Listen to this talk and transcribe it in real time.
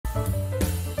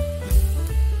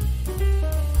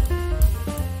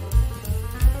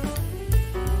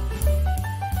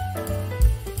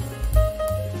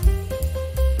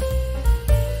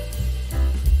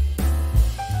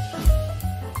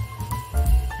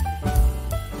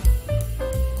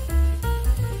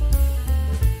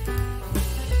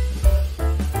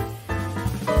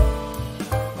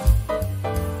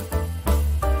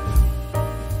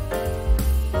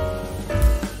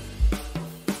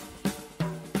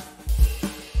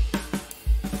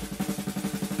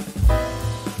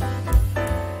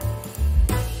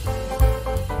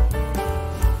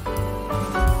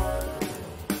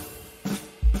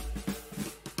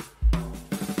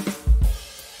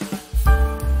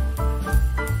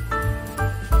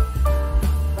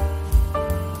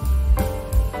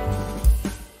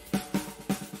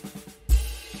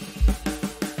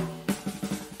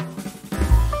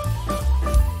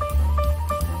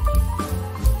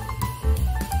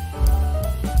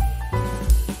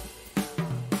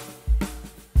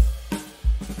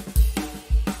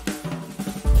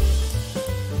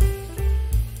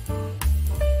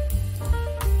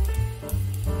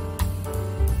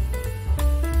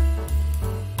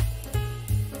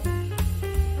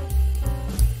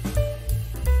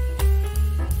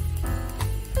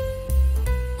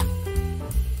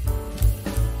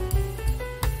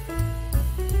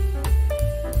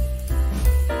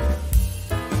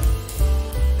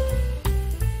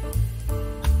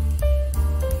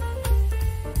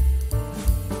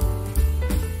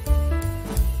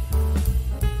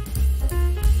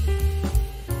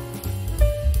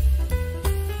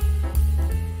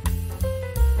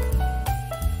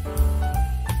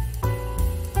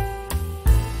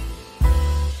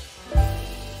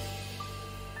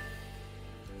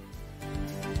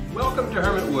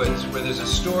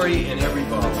story in every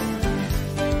bottle.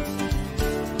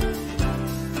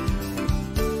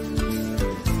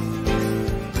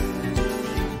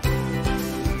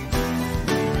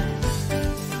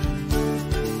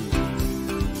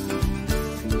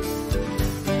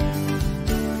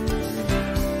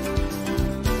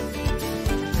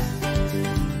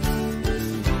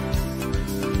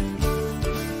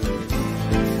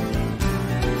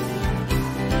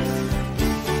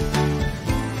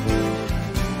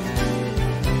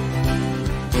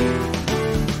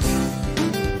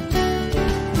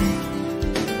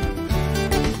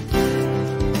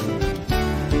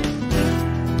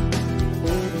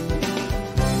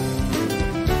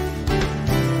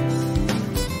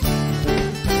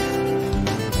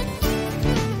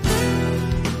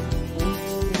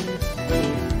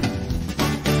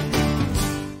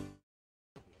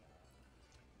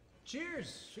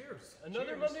 Cheers! Cheers!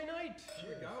 Another Cheers. Monday night! Here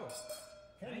we go.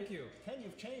 Thank you. Ken,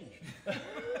 you've changed. Wow,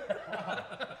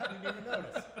 I didn't even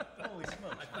notice. Holy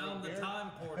smokes. I found the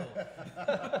time portal.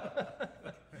 I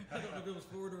don't know if it was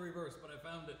forward or reverse, but I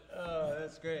found it. Oh,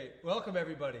 that's great. Welcome,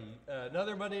 everybody.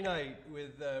 Another Monday night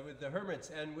with the Hermits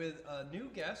and with a new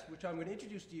guest, which I'm going to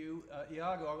introduce to you.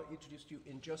 Iago, I'll introduce to you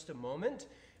in just a moment.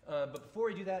 But before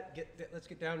we do that, let's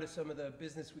get down to some of the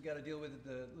business we got to deal with,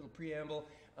 the little preamble.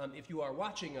 If you are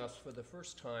watching us for the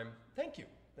first time, thank you.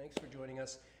 Thanks for joining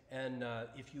us. And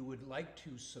if you would like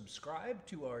to subscribe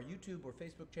to our YouTube or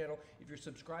Facebook channel, if you're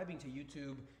subscribing to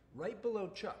YouTube, right below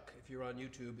Chuck, if you're on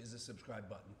YouTube, is a subscribe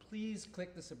button. Please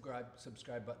click the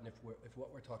subscribe button if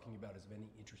what we're talking about is of any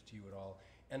interest to you at all.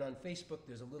 And on Facebook,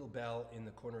 there's a little bell in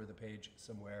the corner of the page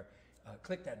somewhere.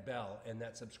 Click that bell, and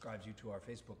that subscribes you to our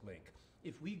Facebook link.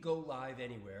 If we go live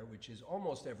anywhere, which is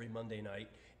almost every Monday night,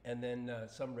 and then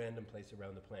some random place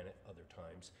around the planet other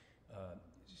times,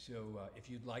 so if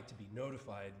you'd like to be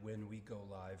notified when we go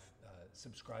live,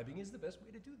 subscribing is the best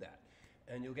way to do that.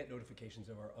 And you'll get notifications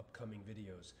of our upcoming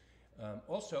videos.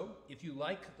 Also, if you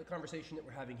like the conversation that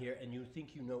we're having here and you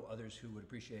think you know others who would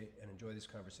appreciate and enjoy this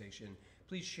conversation,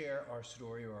 please share our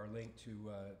story or our link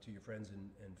to your friends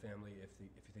and family if you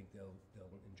think they'll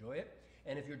enjoy it.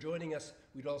 And if you're joining us,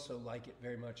 we'd also like it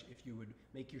very much if you would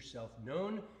make yourself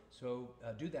known. So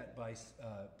do that by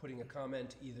putting a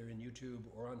comment either in YouTube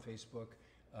or on Facebook.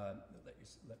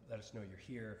 Let us know you're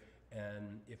here.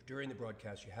 And if during the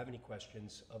broadcast you have any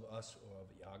questions of us or of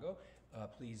Iago,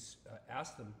 please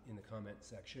ask them in the comment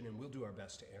section, and we'll do our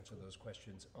best to answer those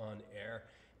questions on air.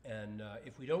 And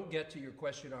if we don't get to your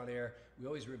question on air, we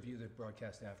always review the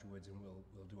broadcast afterwards, and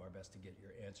we'll do our best to get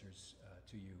your answers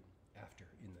to you after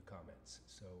in the comments.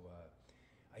 So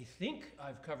I think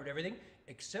I've covered everything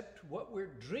except what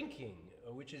we're drinking,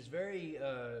 which is very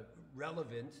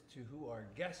relevant to who our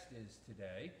guest is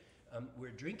today.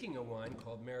 We're drinking a wine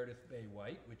called Meredith Bay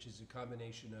White, which is a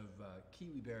combination of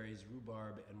kiwi berries,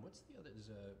 rhubarb, and what's the other? Is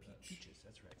peaches.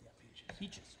 That's right. Yeah, peaches.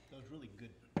 Peaches. Those really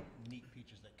good, neat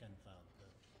peaches that Ken found.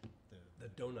 The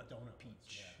donut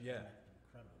peach. Yeah.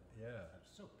 Incredible. Yeah.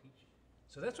 So peachy.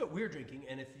 So that's what we're drinking,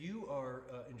 and if you are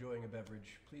enjoying a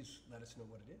beverage, please let us know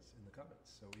what it is in the comments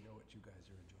so we know what you guys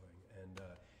are enjoying. And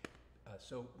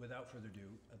so without further ado,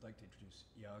 I'd like to introduce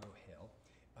Iago Hale.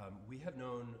 We have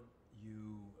known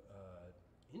you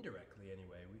indirectly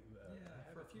anyway.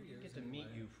 For a few years. Get to meet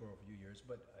you for a few years,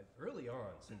 but early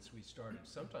on, since we started,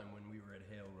 sometime when we were at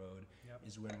Hale Road,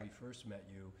 is when we first met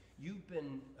you. You've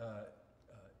been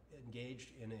engaged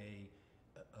in a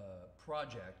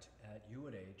project at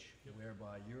UNH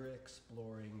whereby you're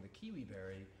exploring the Kiwi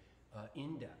Berry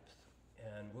in depth,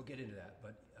 and we'll get into that,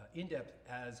 but in depth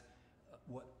as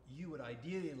what you would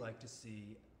ideally like to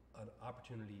see an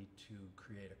opportunity to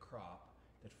create a crop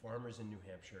that farmers in New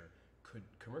Hampshire could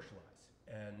commercialize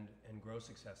and grow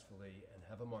successfully and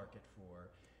have a market for.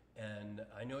 And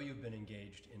I know you've been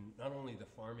engaged in not only the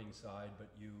farming side, but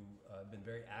you've been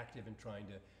very active in trying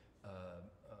to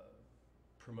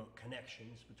promote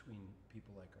connections between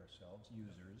people like ourselves,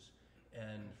 users,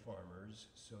 and farmers,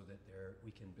 so that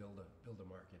we can build a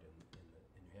market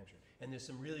in New Hampshire. And there's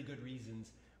some really good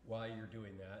reasons why you're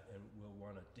doing that, and we'll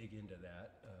want to dig into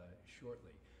that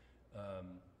shortly.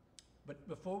 But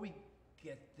before we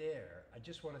get there, I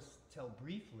just want to tell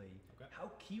briefly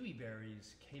how Kiwi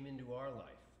Berries came into our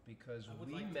life, because I would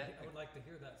like to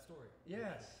hear that story.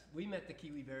 Yes, we met the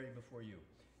Kiwi Berry before you.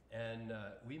 And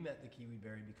we met the Kiwi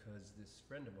Berry because this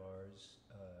friend of ours,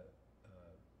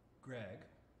 Greg.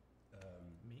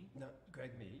 Me? No,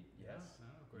 Greg Me, yes. No,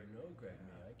 Greg. You know Greg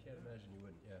Me. I can't imagine you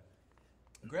wouldn't, yeah.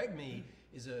 Greg Me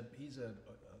he's a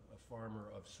farmer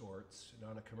of sorts,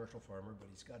 not a commercial farmer, but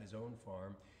he's got his own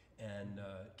farm. And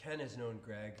Ken has known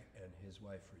Greg and his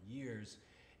wife for years.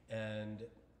 And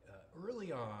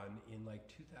early on in like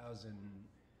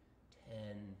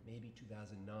 2010, maybe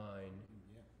 2009,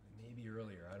 Yeah. maybe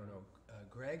earlier, I don't know.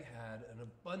 Greg had an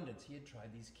abundance. He had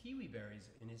tried these kiwi berries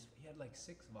he had like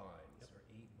 6 vines Yep. or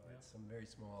 8 vines, Yep. some very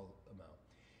small amount.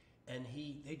 And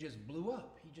they just blew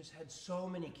up. He just had so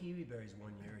many kiwi berries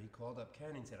one year. He called up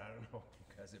Ken and said, I don't know, you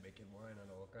guys are making wine on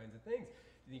all kinds of things. Do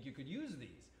you think you could use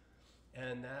these?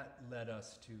 And that led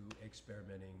us to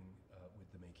experimenting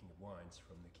with the making of wines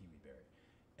from the kiwi berry.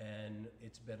 And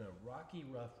it's been a rocky,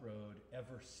 rough road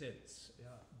ever since.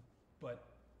 Yeah. But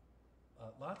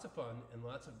lots of fun and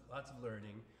lots of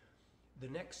learning. The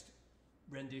next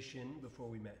rendition before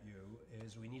we met you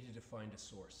is we needed to find a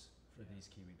source for these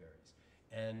kiwi berries.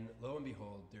 And lo and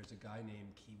behold, there's a guy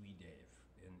named Kiwi Dave,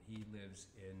 and he lives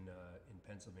in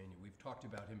Pennsylvania. We've talked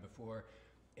about him before,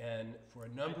 and for a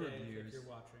number of years. If you're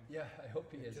watching. Yeah, I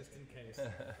hope he is. Just in case.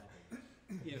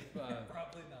 If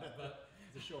Probably not, but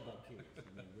It's a show about kids. I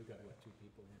mean, we've got, what, 2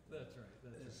 people? that's right.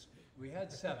 That's right. we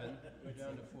had 7, we're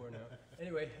down to 4 now.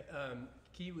 Anyway,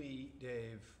 Kiwi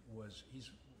Dave he's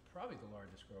probably the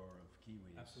largest grower of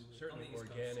kiwis. Absolutely. Certainly On the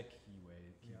East organic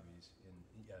Yeah. kiwis in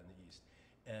the East.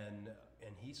 And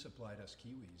he supplied us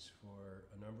kiwis for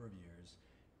a number of years.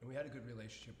 And we had a good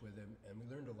relationship with him, and we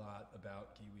learned a lot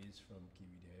about kiwis from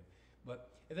Kiwi Dave.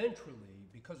 But eventually,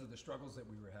 because of the struggles that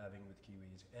we were having with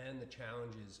kiwis and the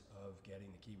challenges of getting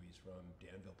the kiwis from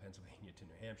Danville, Pennsylvania to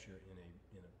New Hampshire in a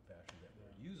fashion that were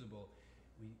usable,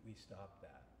 we stopped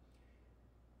that.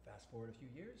 Fast forward a few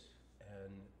years,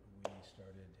 and we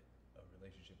started a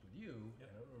relationship with you. Yep.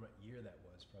 I don't remember what year that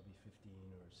was, probably 15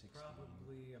 or 16.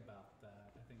 Probably about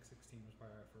that. I think 16 was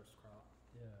probably our first crop.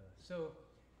 Yeah. So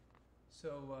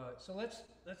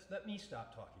let me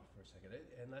stop talking for a second,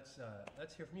 and let's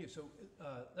hear from you. So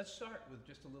let's start with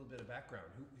just a little bit of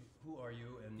background. Who are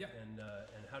you, and Yeah. and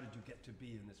how did you get to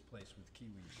be in this place with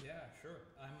kiwis? Yeah, sure.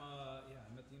 I'm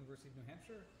at the University of New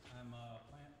Hampshire. I'm a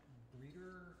plant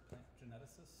breeder, plant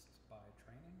geneticist by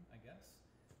training, I guess.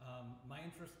 My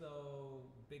interest, though,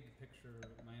 big picture,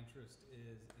 my interest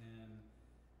is in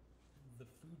the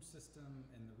food system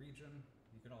in the region.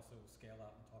 You can also scale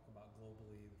out and talk about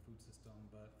globally the food system,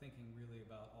 but thinking really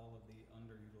about all of the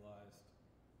underutilized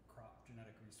crop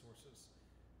genetic resources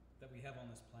that we have on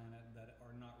this planet that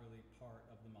are not really part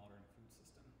of the modern food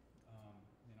system.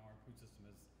 Our food system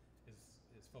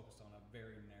is focused on a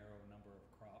very narrow number of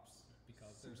crops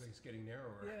because Seems like it's getting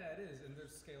narrower. yeah, it is, and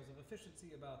there's scales of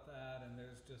efficiency about that, and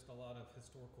there's just a lot of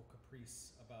historical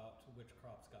caprice about which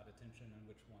crops got attention and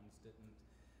which ones didn't.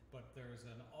 But there's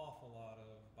an awful lot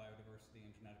of biodiversity and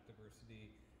genetic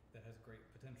diversity that has great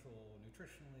potential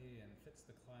nutritionally and fits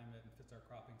the climate and fits our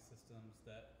cropping systems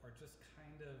that are just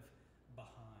kind of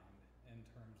behind in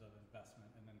terms of investment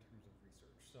and in terms of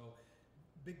research. So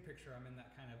big picture, I'm in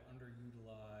that kind of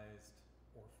underutilized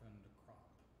orphaned crop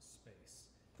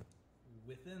space.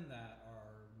 Within that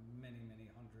are many, many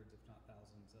hundreds, if not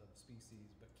thousands of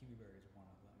species, but Kiwi Berry is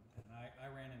one of them. And I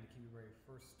ran into Kiwi Berry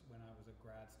first when I was a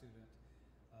grad student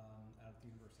out of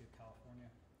the University of California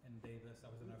in Davis.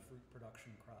 I was in a fruit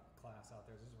production class out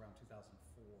there. This was around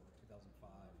 2004,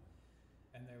 2005.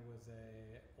 And there was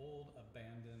a old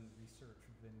abandoned research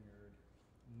vineyard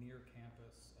near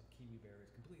campus of Kiwi berries,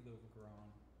 completely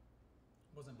overgrown.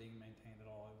 Wasn't being maintained at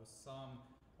all. It was some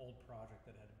old project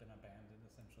that had been abandoned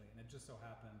essentially. And it just so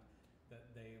happened that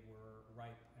they were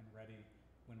ripe and ready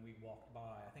when we walked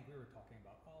by. I think we were talking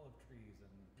about olive trees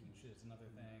and peaches and other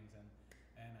things, and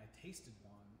I tasted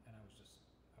one, and I was just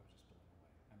blown away.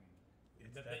 I mean,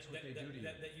 That's what they do to you.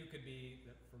 that you could be,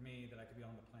 that for me, that I could be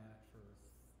on the planet for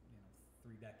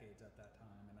 3 decades at that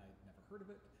time, and I'd never heard of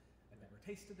it, I'd never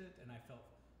tasted it, and I felt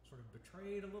sort of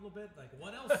betrayed a little bit. Like,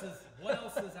 what else is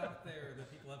out there that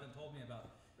people haven't told me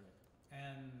about?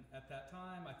 And at that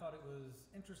time, I thought it was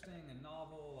interesting and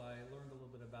novel. I learned a little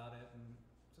bit about it, and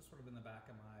just sort of in the back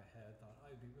of my head, thought,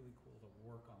 oh, it'd be really cool to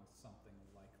work on something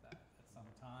like that at some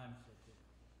time,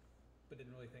 but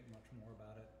didn't really think much more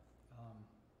about it.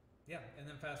 And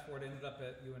then fast forward, ended up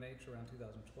at UNH around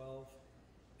 2012,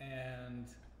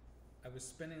 and I was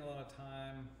spending a lot of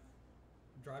time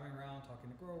driving around,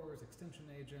 talking to growers, extension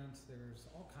agents.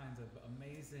 There's all kinds of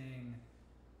amazing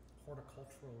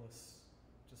horticulturalists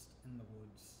just in the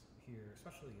woods here,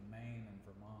 especially in Maine and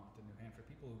Vermont and New Hampshire,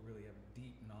 people who really have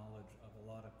deep knowledge of a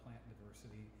lot of plant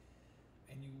diversity,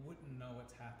 and you wouldn't know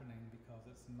what's happening because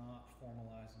it's not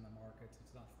formalized in the markets,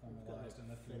 it's not formalized in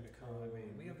the food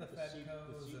economy. We have the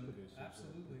Fedcos and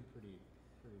absolutely pretty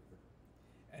good.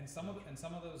 And some of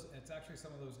those, it's actually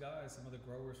some of those guys, some of the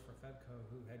growers for Fedco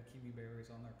who had Kiwi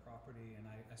berries on their property, and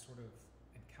I sort of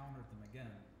encountered them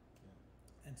again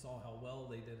and saw how well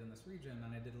they did in this region,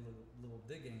 and I did a little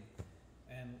digging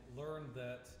and learned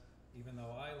that even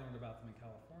though I learned about them in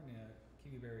California,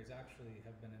 kiwi berries actually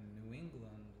have been in New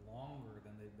England longer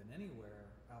than they've been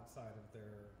anywhere outside of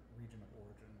their region of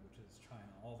origin, which is China.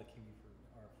 All the kiwi fruit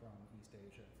are from East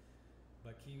Asia.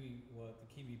 But the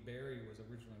kiwi berry was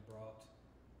originally brought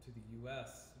to the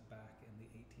U.S. back in the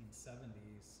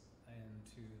 1870s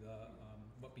into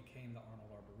what became the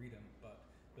Arnold Arboretum, but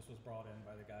this was brought in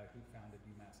by the guy who founded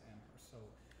UMass Amherst. So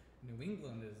New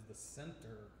England is the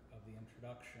center of the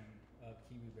introduction of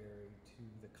kiwi berry to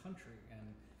the country, and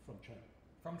From China.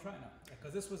 from China,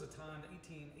 because this was a time, the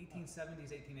 1870s,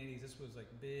 1880s, this was like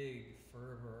big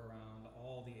fervor around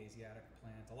all the Asiatic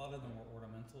plants. A lot of them were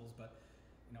ornamentals, but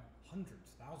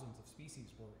hundreds, thousands of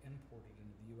species were imported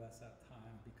into the U.S. at that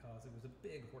time because it was a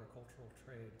big horticultural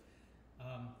trade.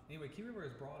 Anyway, kiwi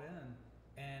berries brought in,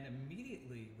 and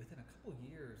immediately, within a couple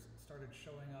years, started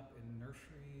showing up in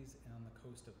nurseries on the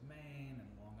coast of Maine and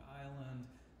Long Island.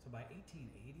 So by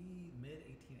 1880,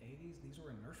 mid-1880s, these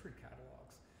were in nursery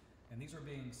catalogs. And these were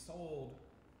being sold,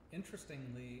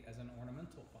 interestingly, as an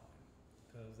ornamental vine,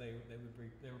 because they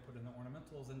were put in the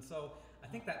ornamentals. And so I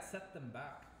think that set them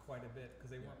back quite a bit, because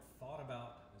they weren't thought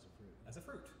about as a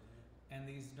fruit. And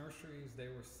these nurseries, they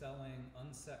were selling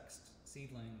unsexed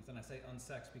seedlings, and I say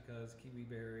unsexed because kiwi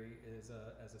berry is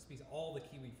as a species. All the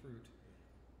kiwi fruit,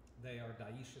 they are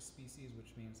dioecious species,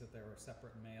 which means that there are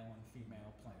separate male and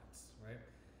female plants, right?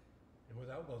 And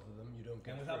without both of them, you don't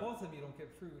get And without fruit. both of them, you don't get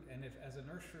fruit. And if, as a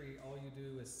nursery, all you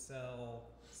do is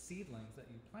sell seedlings that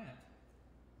you plant,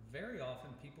 very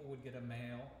often people would get a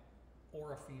male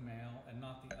or a female and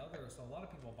not the other. So a lot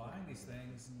of people buying these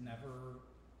things never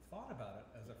thought about it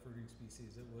as a fruiting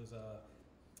species. It was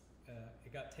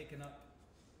it got taken up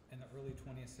in the early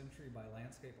 20th century by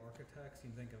landscape architects.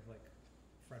 You think of like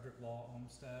Frederick Law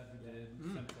Olmsted, who did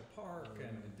Central Park,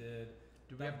 and who did.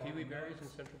 Do we have kiwi berries in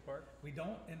Central Park? We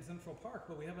don't in Central Park,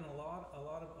 but we have in a lot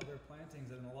of other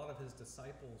plantings, and a lot of his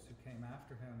disciples who came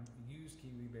after him used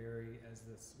kiwi berry as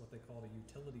this, what they called a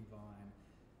utility vine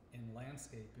in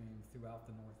landscaping throughout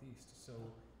the Northeast. So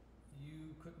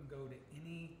you couldn't go to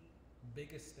any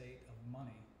big estate of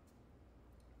money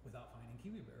without finding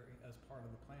kiwi berry as part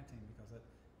of the planting, because it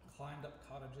climbed up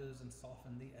cottages and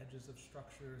softened the edges of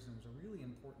structures and was a really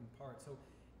important part. So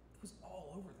it was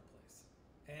all over the place.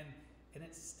 And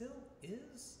it still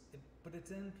is, but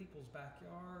it's in people's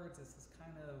backyards. It's this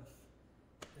kind of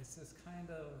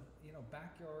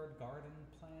backyard garden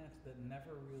plant that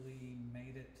never really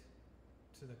made it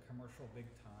to the commercial big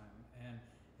time, and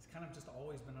it's kind of just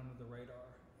always been under the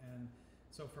radar. And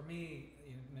so for me,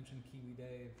 you mentioned Kiwi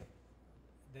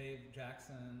Dave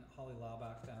Jackson, Holly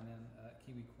Laubach down in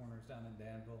Kiwi Corners down in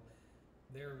Danville.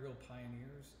 They're real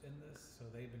pioneers in this. So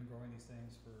they've been growing these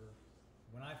things for,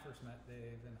 when I first met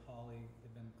Dave and Holly,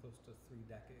 they've been close to 3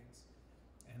 decades.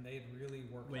 And they've really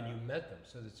worked When you met them,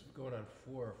 so it's going on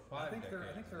 4 or 5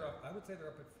 decades. I think they're up, I would say they're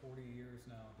up at 40 years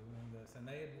now doing this. And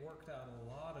they had worked out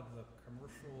a lot of the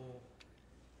commercial,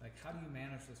 like how do you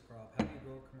manage this crop? How do you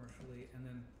grow it commercially? And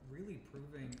then really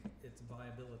proving its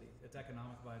viability, its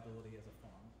economic viability as a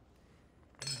farm.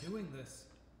 And doing this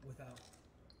without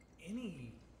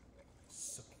any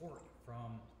support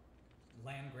from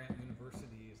land grant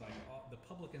universities, like the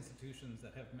public institutions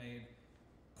that have made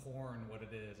corn what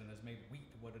it is, and has made wheat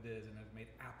what it is, and has made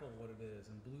apple what it is,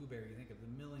 and blueberry. You think of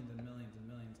the millions and millions and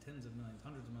millions, tens of millions,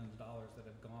 hundreds of millions of dollars that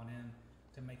have gone in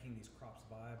to making these crops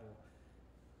viable.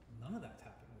 None of that's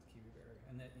happened with kiwi berry,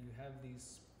 and that you have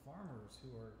these farmers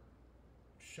who are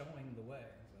showing the way.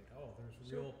 It's like, oh, there's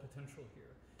real potential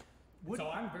here.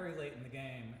 So I'm very late in the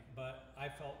game, but I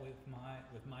felt with my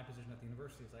position at the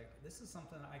university, it's like, this is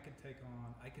something I could take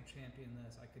on. I could champion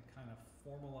this. I could kind of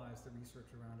formalize the research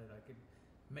around it. I could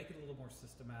make it a little more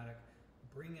systematic,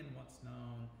 bring in what's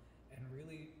known, and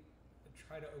really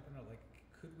try to open up, like,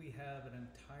 could we have an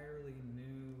entirely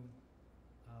new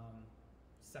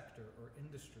sector or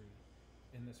industry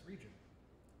in this region?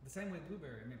 The same way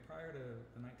blueberry. I mean, prior to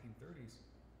the 1930s,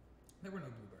 there were no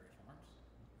blueberry farms.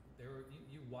 There were,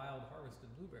 you wild harvested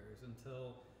blueberries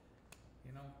until,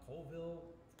 Colville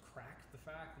cracked the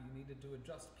fact that you needed to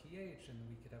adjust pH and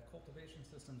we could have cultivation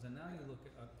systems. And now you look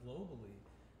at globally,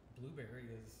 blueberry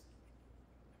is,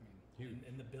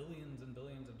 in the billions and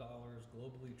billions of dollars,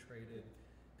 globally traded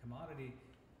commodity.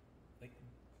 Like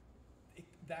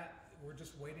that, we're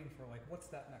just waiting for, like, what's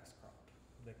that next crop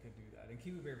that could do that? And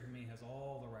kiwi berry for me has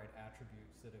all the right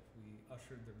attributes that if we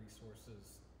ushered the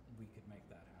resources, we could make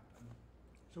that happen.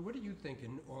 So what do you think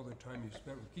in all the time you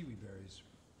spent with kiwi berries?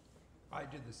 I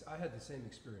had the same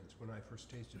experience when I first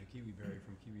tasted a kiwi berry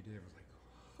from Kiwi Dave. I was like,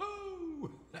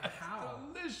 oh, that's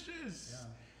delicious.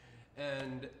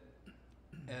 Yeah.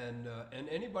 And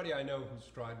anybody I know who's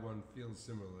tried one feels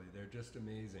similarly. They're just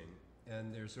amazing,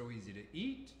 and they're so easy to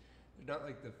eat. They're not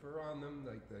like the fur on them,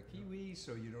 like the kiwi,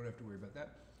 so you don't have to worry about that.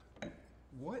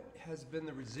 What has been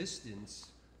the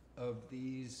resistance of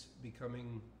these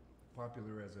becoming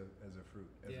popular as a fruit?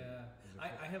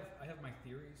 I have my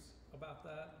theories about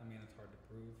that. I mean, it's hard to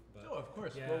prove, but oh, of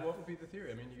course. Yeah. Well, what would be the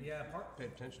theory? I mean, you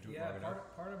paid attention to it long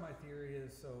enough. Part of my theory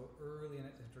is, so early in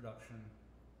its introduction,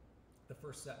 the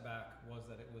first setback was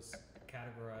that it was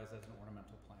categorized as an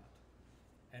ornamental plant,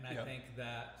 and I think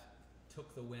that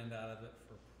took the wind out of it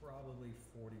for probably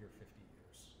 40 or 50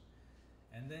 years.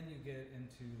 And then you get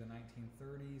into the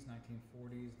 1930s,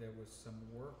 1940s. There was some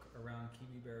work around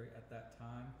Kiwi Berry at that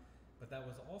time, but that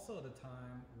was also at a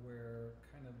time where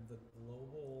kind of the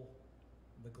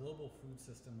global food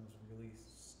system was really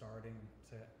starting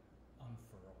to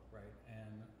unfurl, right?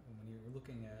 And when you were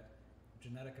looking at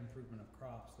genetic improvement of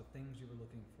crops, the things you were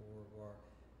looking for were,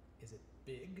 is it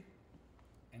big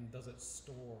and does it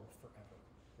store forever,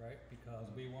 right? Because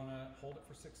we want to hold it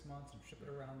for 6 months and ship it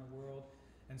around the world.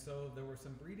 And so there were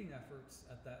some breeding efforts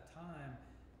at that time,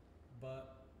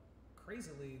 but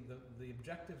crazily, the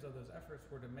objectives of those efforts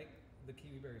were to make the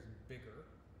kiwi berries bigger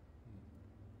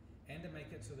and to make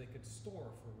it so they could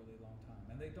store for a really long time.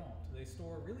 And they don't. They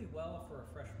store really well for a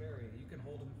fresh berry. You can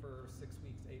hold them for 6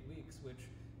 weeks, 8 weeks, which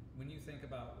when you think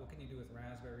about what can you do with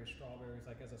raspberries, strawberries,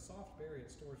 like as a soft berry,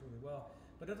 it stores really well,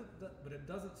 but it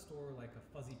doesn't store like a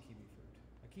fuzzy kiwi fruit.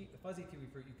 A fuzzy kiwi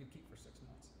fruit you could keep for 6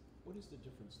 months. What is the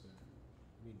difference there?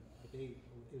 I mean,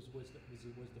 was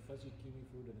the fuzzy kiwi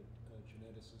fruit a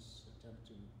geneticist's attempt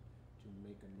to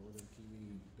make a northern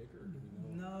kiwi bigger? Do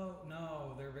we know?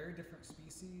 No, they're very different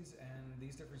species, and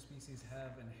these different species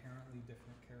have inherently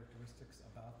different characteristics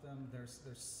about them. There's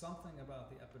something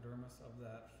about the epidermis of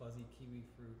that fuzzy kiwi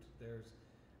fruit. There's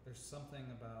something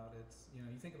about its, you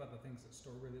think about the things that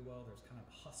store really well, there's kind of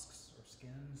husks or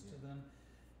skins to them.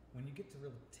 When you get to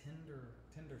real tender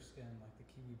skin like the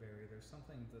kiwi berry, there's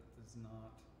something that is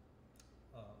not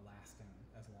lasting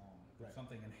as long. There's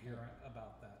something inherent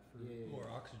about that fruit.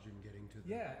 More oxygen getting to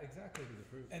the exactly to the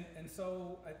fruit. And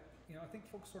so I think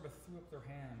folks sort of threw up their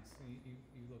hands.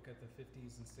 You look at the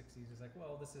 50s and 60s. It's like,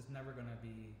 well, this is never going to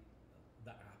be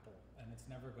the apple, and it's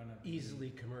never going to be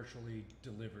easily commercially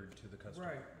delivered to the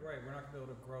customer. Right. We're not going to be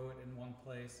able to grow it in one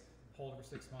place, hold it for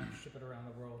 6 months, ship it around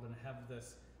the world, and have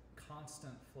this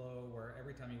constant flow where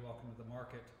every time you walk into the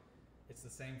market, it's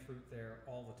the same fruit there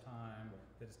all the time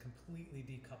that is completely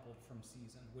decoupled from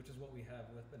season, which is what we have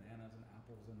with bananas and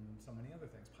apples and so many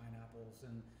other things, pineapples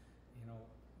and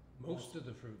most of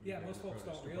the fruit. Most folks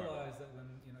don't realize that when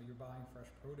you're buying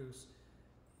fresh produce,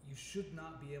 you should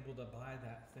not be able to buy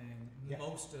that thing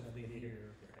most of the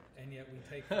year, and yet we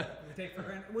take for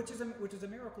granted, which is a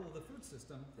miracle of the food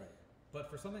system. Right. But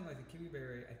for something like the kiwi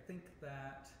berry, I think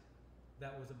that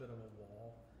was a bit of a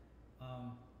wall.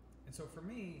 And so for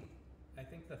me, I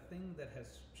think the thing that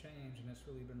has changed, and it's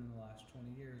really been in the last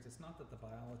 20 years, it's not that the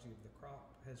biology of the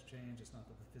crop has changed, it's not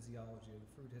that the physiology of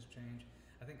the fruit has changed.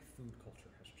 I think food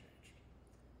culture has changed.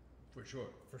 For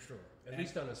sure. At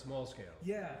least on a small scale.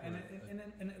 Yeah, and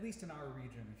at least in our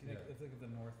region, if you think of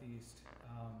the Northeast,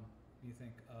 you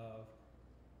think of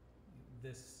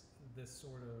this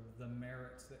sort of the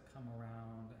merits that come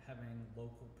around having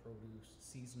local produce,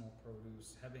 seasonal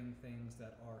produce, having things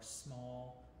that are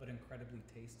small but incredibly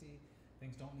tasty.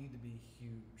 Things don't need to be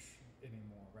huge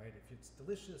anymore, right? If it's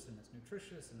delicious and it's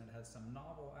nutritious and it has some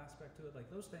novel aspect to it, like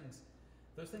those things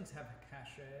have a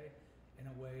cachet in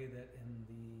a way that in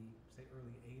the, say,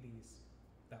 early 80s,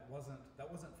 that wasn't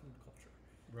food culture.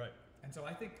 Right. And so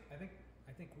I think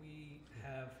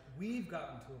we've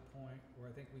gotten to a point where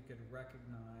I think we could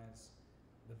recognize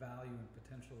the value and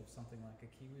potential of something like a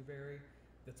kiwi berry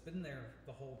that's been there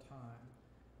the whole time,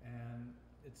 and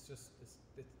it's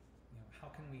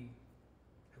how can we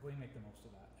make the most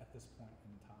of that at this point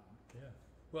in time? Yeah.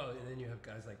 Well, and then you have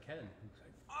guys like Ken who's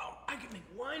like, oh, I can make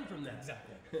wine from that.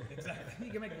 Exactly. He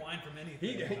can make wine from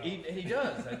anything. He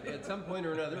does. At some point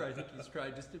or another, I think he's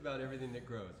tried just about everything that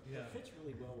grows. Yeah. It fits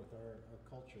really well with our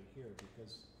culture here,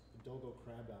 because the Dogo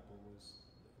crabapple was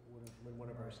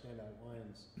one of our standout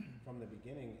wines from the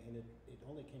beginning, and it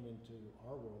only came into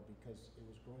our world because it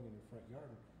was growing in your front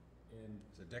yard, and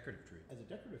it's a decorative tree. As a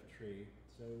decorative tree,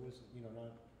 so it was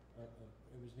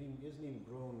isn't even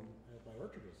grown by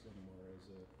orchardists anymore as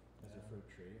a fruit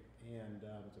tree, and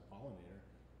it's a pollinator,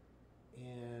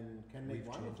 and can make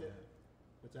wine with it.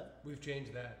 What's that? We've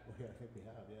changed that. Well, yeah, I think we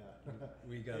have. Yeah.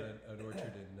 We got an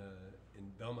orchard in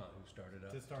Belmont who started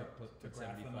up to put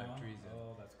 75 trees in.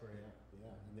 Oh, that's great. Yeah.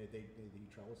 And they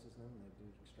trellises them, and they do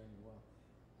extremely well.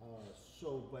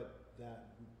 But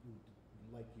that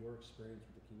like your experience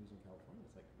with the kiwis in California,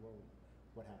 it's like, well,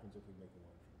 what happens if we make a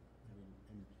wine from that? I mean,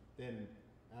 and then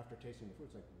after tasting the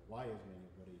fruit, it's like, why isn't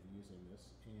anybody using this?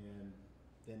 And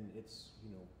then it's,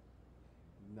 you know,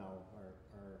 now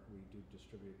we do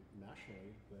distribute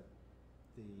nationally, but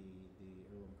the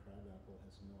heirloom crabapple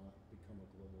has not become a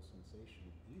global sensation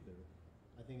either.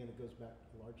 I think, and it goes back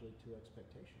largely to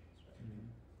expectations, right? I mean,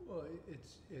 Well,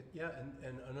 yeah,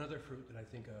 and another fruit that I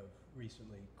think of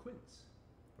recently, quince.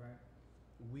 Right.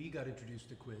 We got introduced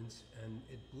to quince, and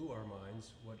it blew our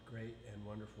minds what great and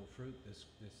wonderful fruit this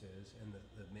is, and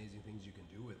the amazing things you can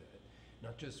do with it.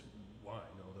 Not just wine,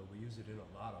 although we use it in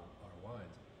a lot of our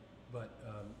wines, but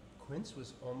quince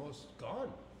was almost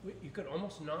gone. You could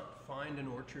almost not find an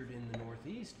orchard in the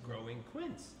Northeast growing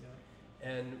quince. Yeah.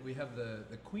 And we have the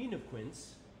queen of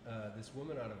quince, this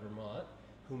woman out of Vermont,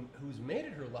 who's made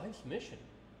it her life's mission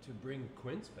to bring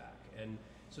quince back. And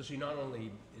so she not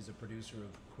only is a producer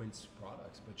of quince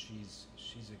products, but she's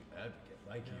an advocate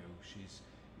like Yeah. you. She's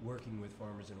working with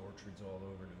farmers and orchards all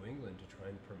over New England to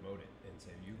try and promote it and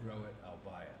say, you grow it, I'll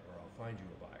buy it, or I'll find you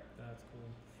a buyer. That's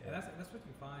cool. Yeah. And that's what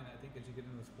you find. I think as you get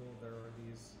into the school, there are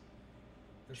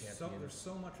there's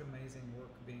so much amazing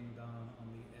work being done on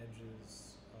the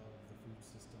edges of the food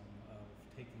system, of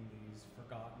taking these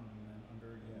forgotten and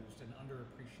underused and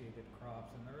underappreciated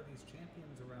crops, and there are these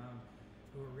champions around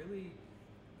who are really.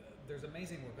 There's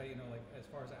amazing work. You know, like as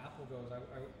far as apple goes,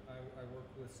 I work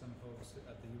with some folks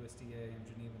at the USDA in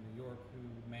Geneva, New York, who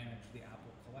manage the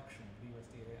apple collection, the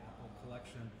USDA apple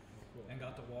collection, and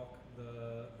got to walk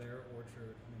their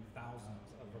orchard. I mean, thousands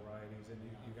of varieties, and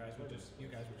you guys would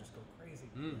just go crazy.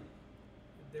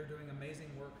 They're doing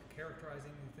amazing work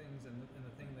characterizing things, and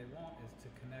the thing they want is to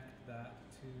connect that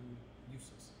to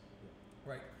uses,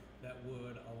 right? That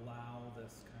would allow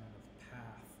this kind of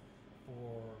path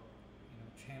for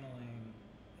channeling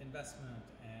investment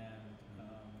and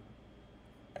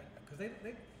because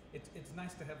it's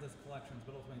nice to have those collections,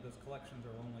 but ultimately those collections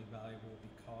are only valuable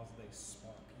because they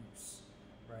spark use,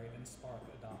 right, and spark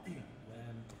adoption.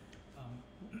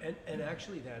 And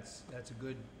actually, that's a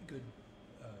good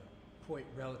point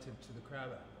relative to the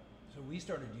crabapple. So we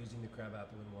started using the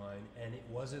crabapple in wine, and it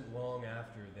wasn't long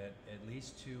after that at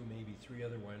least 2, maybe 3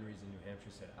 other wineries in New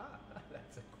Hampshire said,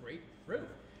 that's a great fruit.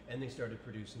 And they started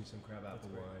producing some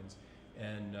crabapple wines,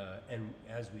 and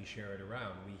as we share it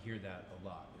around, we hear that a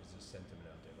lot. There's a sentiment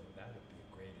out there, that would be a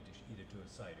great addition, either to a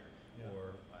cider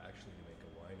or actually to make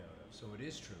a wine out of. So it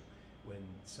is true. When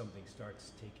something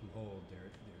starts taking hold,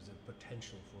 there's a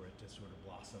potential for it to sort of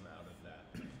blossom out of that.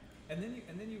 And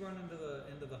then you run into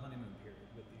the honeymoon period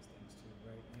with these things too,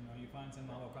 right? You know, you find some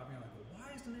novel crop, and you're like, well, why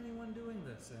isn't anyone doing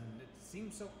this? And it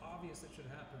seems so obvious it should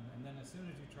happen. And then as soon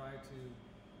as you try to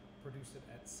produce it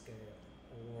at scale,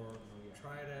 or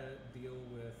try to deal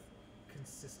with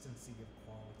consistency of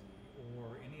quality,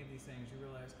 or any of these things, you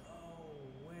realize, oh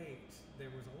wait,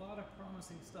 there was a lot of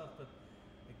promising stuff, but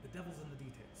like the devil's in the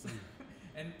details.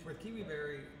 And for Kiwi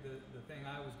Berry, the thing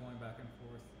I was going back and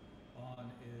forth on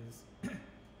is,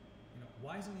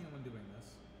 why isn't anyone doing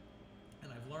this?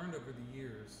 And I've learned over the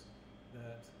years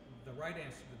that the right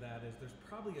answer to that is there's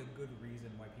probably a good reason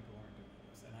why people aren't doing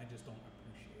this, and I just don't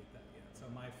appreciate that yet. So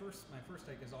my first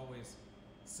take is always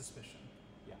suspicion.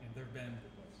 Yeah. And there've been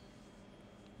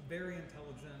very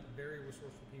intelligent, very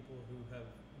resourceful people who have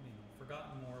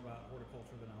forgotten more about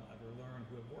horticulture than I'll ever learn,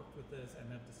 who have worked with this and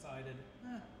have decided,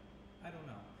 I don't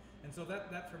know. And so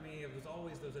that for me, it was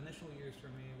always those initial years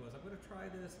for me was I'm going to try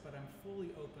this, but I'm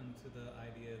fully open to the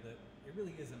idea that it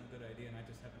really isn't a good idea, and I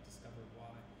just haven't discovered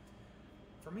why.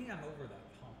 For me, I'm over that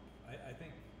hump. I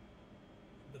think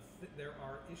there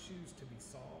are issues to be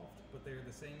solved, but they're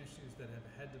the same issues that have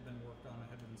had to been worked on and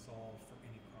have been solved for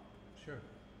any crop. Sure.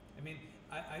 I mean,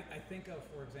 I think of,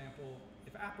 for example,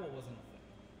 if apple wasn't a thing,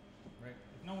 right?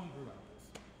 If no one grew apples,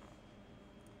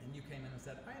 and you came in and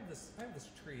said, I have this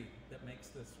tree that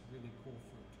makes this really cool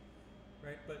fruit,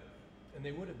 right? And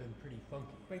they would have been pretty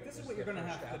funky. Right, this is what you're going to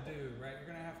have to do, right?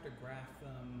 You're going to have to graft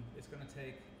them. It's going to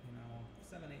take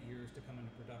 7-8 years to come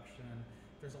into production.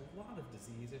 There's a lot of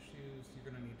disease issues. You're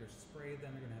going to need to spray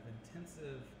them. You're going to have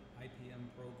intensive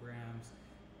IPM programs.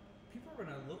 People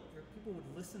would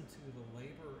listen to the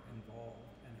labor involved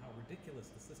and how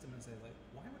ridiculous the system is, and say, like,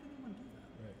 why would anyone do that?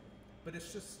 Right. But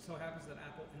it's just so happens that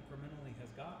apple incrementally has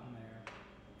gotten there,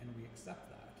 and we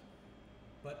accept that.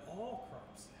 But all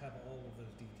crops have all of those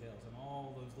details and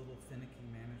all those little finicky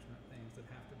management things that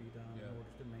have to be done in order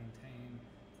to maintain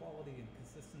quality and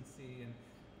consistency. And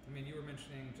I mean, you were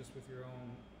mentioning just with your own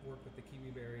work with the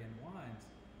Kiwi Berry and wines,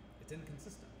 it's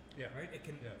inconsistent. Yeah. Right? It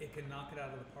can knock it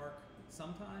out of the park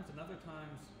sometimes, and other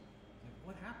times Like,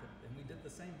 what happened? And we did the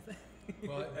same thing.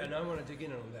 Well, and I want to dig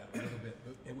in on that a little bit.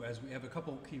 As we have a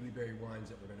couple Kiwi Berry wines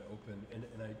that we're going to open, and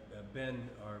Ben,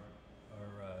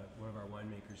 one of our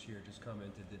winemakers here, just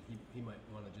commented that he might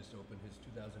want to just open his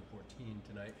 2014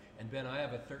 tonight. And Ben, I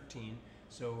have a 13,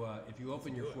 so if you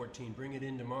open your 14, bring it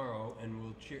in tomorrow, and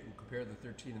we'll compare the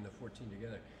 13 and the 14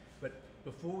 together. But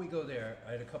before we go there,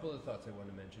 I had a couple of thoughts I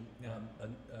wanted to mention. Yeah.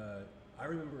 I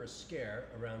remember a scare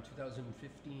around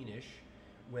 2015-ish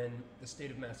when the state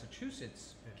of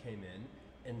Massachusetts came in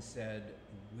and said,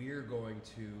 we're going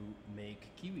to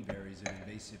make kiwi berries an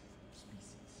invasive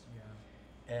species.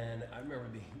 Yeah. And I remember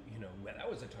being, that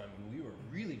was a time when we were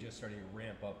really just starting to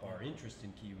ramp up our interest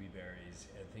in kiwi berries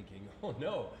and thinking, oh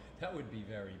no, that would be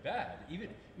very bad. Even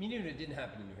if it didn't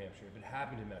happen in New Hampshire, if it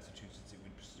happened in Massachusetts, it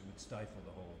would stifle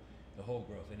the whole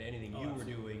growth, and anything you were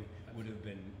doing would have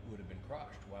been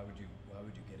crushed. Why would you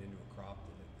get into a crop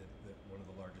that one of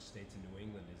the largest states in New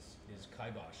England is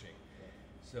kiboshing?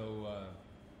 So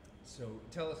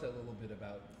tell us a little bit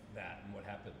about that and what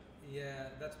happened. Yeah,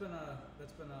 that's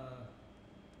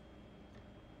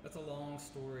a long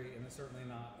story, and it's certainly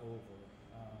not over.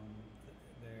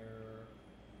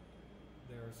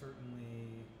 There are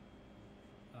certainly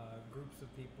groups of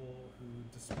people who,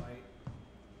 despite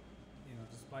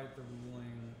the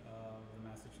ruling of the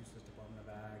Massachusetts Department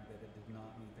of Ag that it did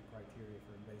not meet the criteria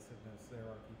for invasiveness, there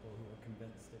are people who are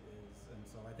convinced it is. And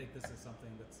so I think this is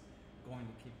something that's going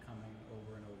to keep coming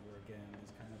over and over again,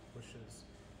 these kind of pushes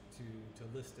to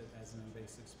list it as an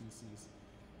invasive species.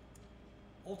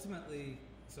 Ultimately,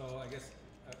 so I guess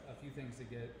a few things to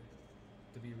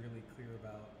be really clear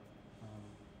about.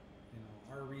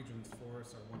 Our region's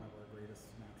forests are one of our greatest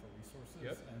natural resources.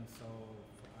 Yep. And so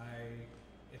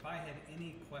if I had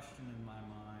any question in my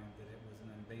mind that it was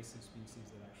an invasive species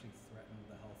that actually threatened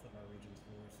the health of our region's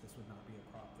forests, this would not be a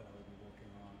crop that I would be working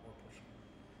on or pushing.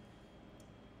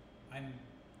 I'm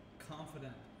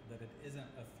confident that it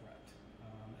isn't a threat,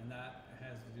 and that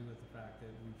has to do with the fact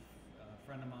that a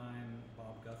friend of mine,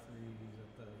 Bob Guthrie,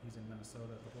 he's in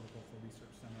Minnesota at the Horticultural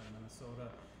Research Center in Minnesota.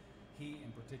 He,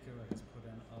 in particular, has put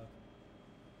in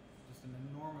just an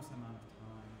enormous amount of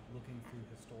time looking through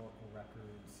historical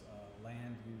records,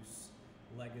 land use,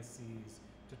 legacies,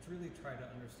 to really try to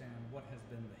understand what has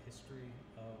been the history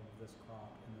of this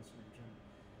crop in this region.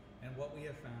 And what we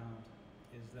have found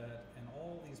is that in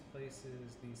all these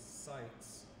places, these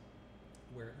sites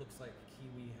where it looks like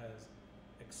kiwi has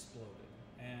exploded.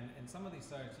 And in some of these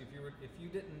sites, if you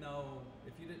didn't know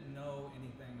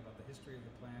anything about the history of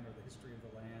the plant or the history of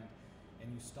the land, and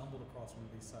you stumbled across one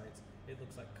of these sites, it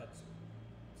looks like kudzu.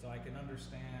 So I can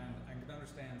understand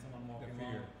someone walking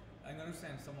along. I can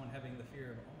understand someone having the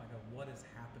fear of, oh my God, what is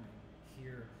happening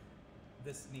here?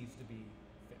 This needs to be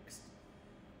fixed.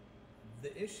 The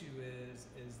issue is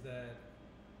that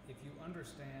if you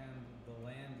understand the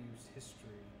land use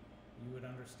history, you would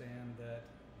understand that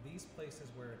these places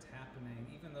where it's happening,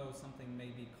 even though something may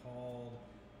be called,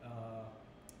 a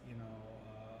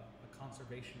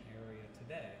conservation area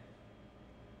today,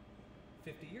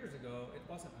 50 years ago, it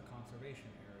wasn't a conservation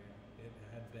area. It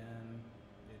had been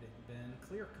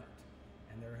clear cut,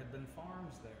 and there had been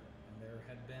farms there, and there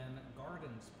had been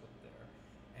gardens put there.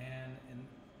 And in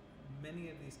many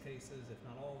of these cases, if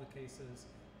not all the cases,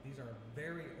 these are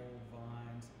very old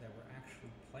vines that were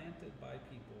actually planted by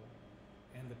people,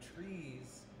 and the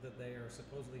trees that they are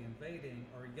supposedly invading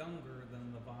are younger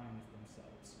than the vines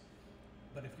themselves.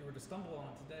 But if you were to stumble on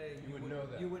it today,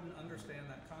 you wouldn't understand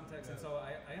that context. Yeah. And so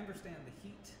I understand the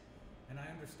heat, and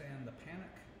I understand the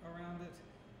panic around it,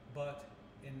 but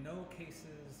in no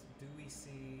cases do we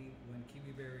see, when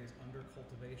kiwi berry is under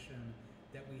cultivation,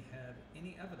 that we have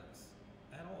any evidence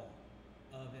at all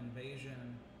of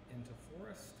invasion into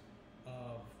forest,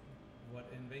 of what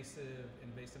invasive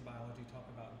biology talk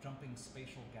about, jumping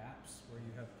spatial gaps, where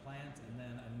you have plant and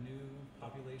then a new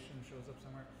population shows up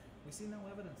somewhere. We see no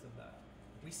evidence of that.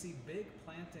 We see big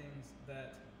plantings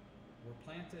that were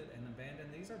planted and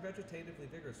abandoned. These are vegetatively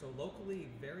vigorous, so locally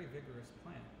very vigorous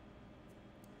plant,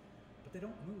 but they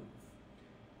don't move.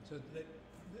 So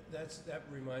that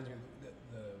reminds me that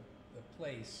the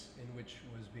place in which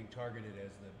was being targeted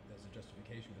as a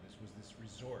justification for this was this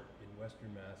resort in Western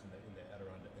Mass in the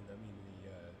Adirondack,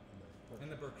 in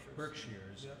the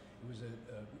Berkshires. Yeah. It was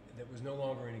that was no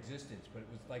longer in existence, but it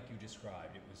was like you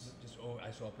described. It was just, I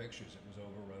saw pictures. It was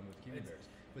overrun with kiwi berries.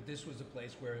 But this was a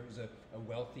place where it was a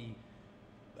wealthy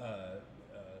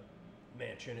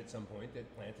mansion at some point that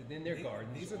planted in their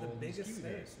gardens. These are the biggest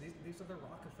states. These are the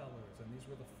Rockefellers, and these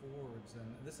were the Fords, and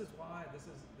this is why this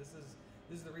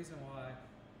is the reason why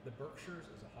the Berkshires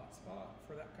is a hot spot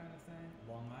for that kind of thing.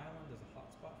 Long Island is a hot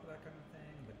spot for that kind of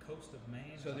thing. The coast of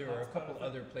Maine. So is there are a hotspot couple of it.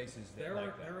 other places that There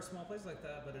like are that. small places like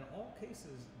that, but in all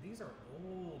cases, these are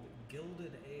old,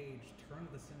 gilded age, turn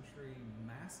of the century,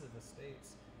 massive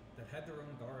estates that had their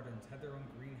own gardens, had their own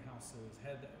greenhouses,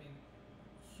 had, I mean,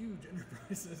 huge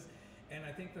enterprises. And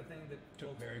I think the thing that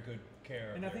Took folks, very good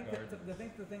care of and I their think garden. that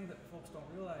the thing that folks don't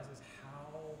realize is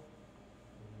how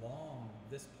long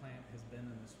this plant has been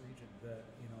in this region. That,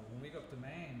 you know, when we go up to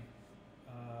Maine,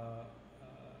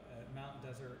 at Mount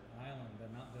Desert Island,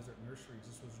 at Mount Desert Nurseries,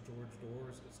 this was George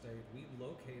Doerr's estate. We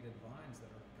located vines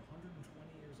that are 120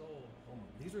 years old. Oh my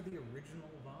These are the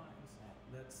original vines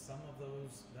that some of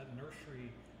those, that nursery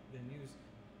then used.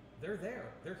 They're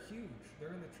there, they're huge,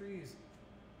 they're in the trees,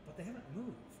 but they haven't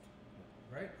moved,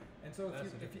 right? And so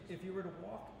if you were to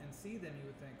walk and see them, you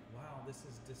would think, wow, this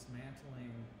is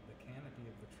dismantling the canopy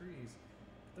of the trees.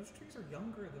 But those trees are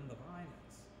younger than the vine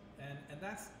is. And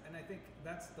I think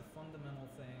that's the fundamental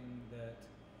thing that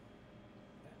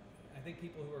I think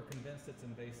people who are convinced it's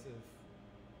invasive,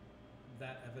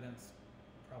 that evidence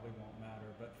probably won't matter.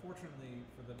 But fortunately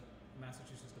for the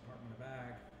Massachusetts Department of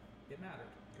Ag, it mattered.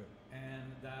 Good.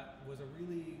 And that was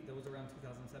around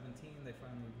 2017, they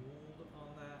finally ruled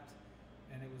on that.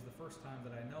 And it was the first time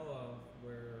that I know of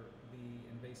where the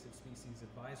Invasive Species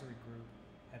Advisory Group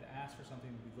had asked for something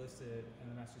to be listed, and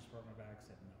the Massachusetts Department of Ag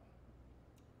said no.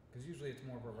 Because usually it's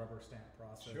more of a rubber stamp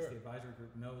process. Sure. The advisory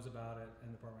group knows about it,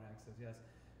 and the Department of Ag says yes.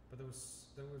 But there was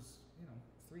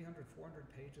 300, 400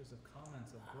 pages of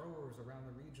comments of growers around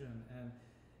the region, and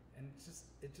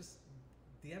it just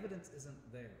the evidence isn't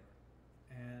there.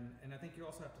 And I think you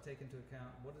also have to take into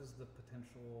account what is the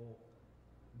potential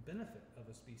benefit of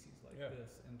a species like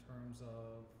this in terms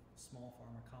of small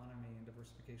farm economy and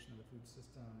diversification of the food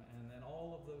system and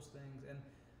all of those things. And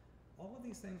all of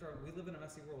these things we live in a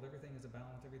messy world. Everything is a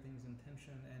balance, everything's in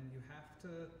tension, and you have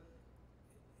to,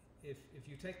 if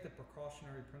you take the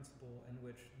precautionary principle in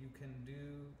which you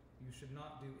should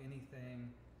not do anything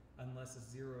unless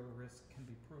zero risk can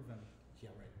be proven.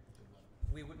 Yeah, right.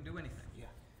 We wouldn't do anything. Yeah.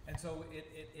 And so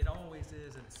it always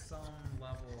is at some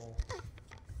level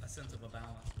a sense of a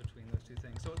balance between those two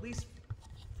things. So at least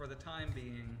for the time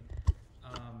being,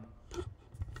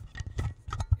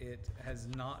 it has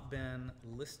not been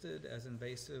listed as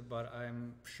invasive, but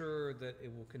I'm sure that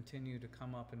it will continue to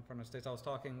come up in front of states. I was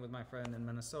talking with my friend in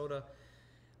Minnesota.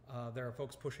 There are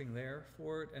folks pushing there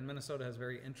for it, and Minnesota has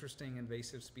very interesting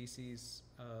invasive species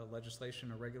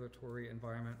legislation, a regulatory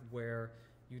environment where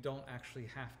you don't actually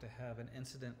have to have an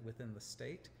incident within the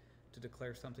state to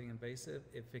declare something invasive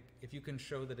if you can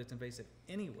show that it's invasive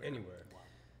anywhere. Wow.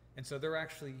 And so they're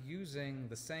actually using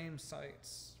the same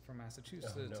sites from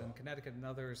Massachusetts and Connecticut and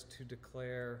others to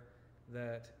declare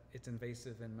that it's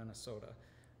invasive in Minnesota.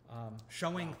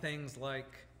 Showing things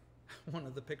like, one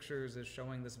of the pictures is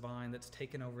showing this vine that's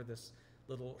taken over this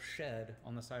little shed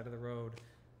on the side of the road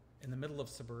in the middle of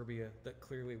suburbia that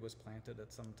clearly was planted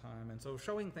at some time. And so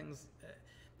showing things,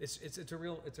 it's a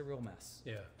real mess.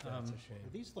 Yeah, that's a Are shame.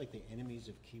 these like the enemies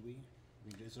of kiwi?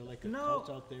 I mean, is there like a No. cult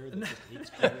out there that just hates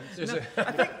kiwis? There's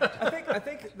I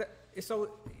think that,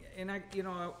 so, and I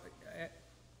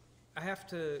have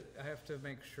to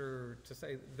make sure to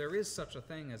say there is such a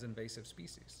thing as invasive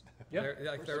species. Yeah,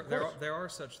 There are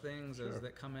such things Sure. as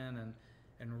that come in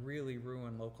and really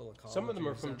ruin local ecology. Some of them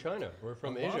are from China or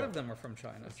from Asia. A lot of them are from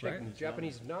China, right?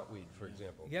 Japanese knotweed, for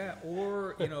example. Yeah,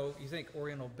 or you think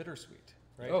Oriental bittersweet,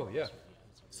 right? Oh, yeah.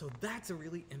 So that's a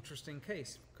really interesting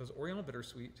case because Oriental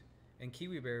bittersweet and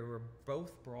Kiwi Berry were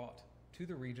both brought to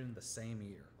the region the same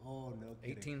year, Oh, no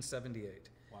kidding. 1878.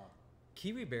 Wow.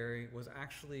 Kiwi Berry was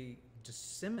actually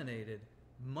disseminated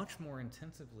much more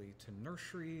intensively to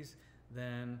nurseries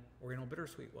than Oriental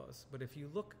bittersweet was. But if you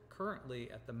look currently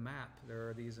at the map, there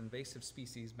are these invasive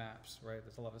species maps, right?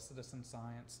 There's a lot of citizen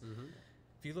science. Mm-hmm.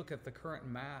 If you look at the current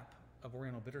map of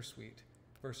Oriental bittersweet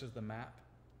versus the map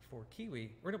for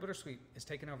kiwi, Oriental bittersweet is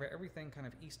taken over everything kind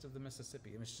of east of the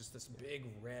Mississippi, and it's just this big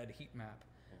red heat map.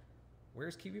 Yeah.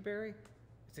 Where's Kiwi Berry?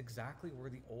 It's exactly where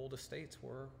the old estates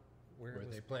were. Where Where it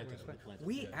was, they planted where it was it. planted.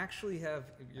 We Yeah. actually have,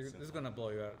 That's so this is going to blow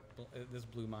you out, this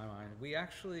blew my mind. We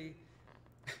actually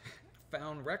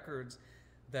found records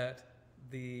that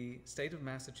the state of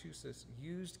Massachusetts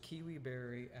used Kiwi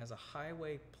Berry as a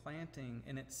highway planting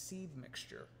in its seed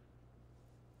mixture.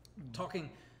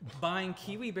 Buying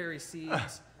Kiwi Berry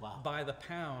seeds Wow. by the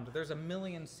pound. There's 1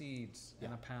 million seeds in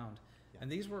Yeah. a pound. Yeah.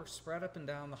 And these were spread up and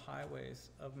down the highways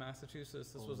of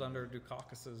Massachusetts. This was Oh. under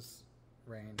Dukakis's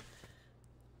reign.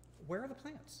 Where are the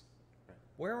plants? Right.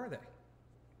 Where are they?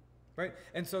 Right?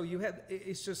 And so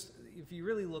it's just, if you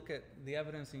really look at the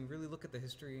evidence and you really look at the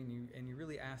history and you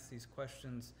really ask these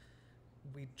questions,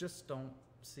 we just don't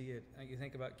see it. You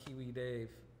think about Kiwi Dave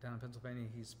down in Pennsylvania.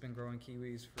 He's been growing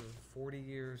kiwis for 40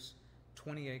 years,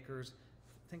 20 acres.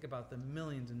 Think about the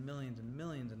millions and millions and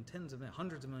millions and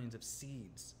hundreds of millions of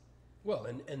seeds. Well,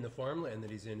 and the farmland that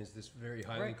he's in is this very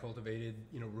highly Right. cultivated,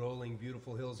 rolling,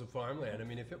 beautiful hills of farmland. I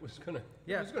mean, if it was gonna,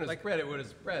 Yeah, if it was gonna like, spread, it would have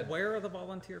spread. Where are the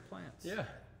volunteer plants? Yeah.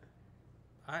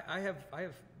 I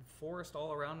have forest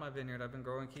all around my vineyard. I've been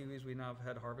growing kiwis. We now have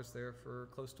had harvest there for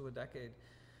close to a decade.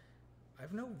 I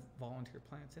have no volunteer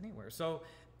plants anywhere. So,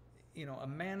 a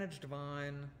managed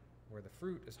vine where the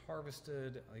fruit is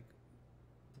harvested, like,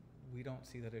 we don't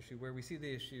see that issue. Where we see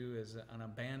the issue is an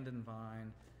abandoned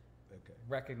vine, Okay.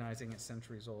 recognizing it's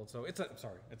centuries old. So it's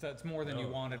more than you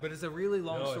No. wanted, but it's a really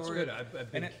long No, story. it's good.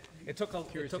 I've been And it took a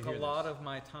curious to hear lot this. of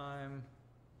my time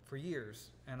for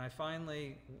years, and I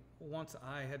finally, once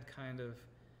I had kind of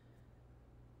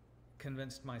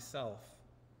convinced myself,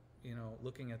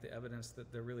 looking at the evidence that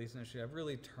there really is an issue, I've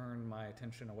really turned my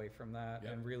attention away from that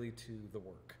Yep. and really to the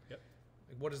work. Yep.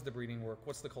 Like, what is the breeding work?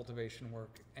 What's the cultivation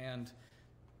work? And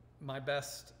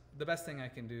the best thing I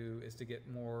can do is to get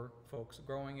more folks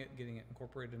growing it, getting it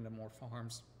incorporated into more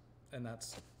farms, and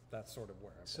that's sort of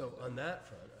where I've So on that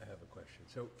front, I have a question.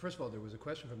 So first of all, there was a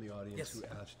question from the audience Yes. who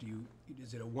asked you,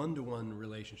 is it a one-to-one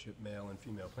relationship, male and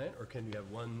female plant, or can you have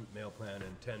one male plant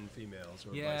and 10 females,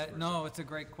 or Yeah, vice versa? no, it's a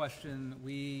great question.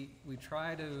 We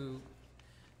try to,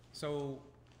 so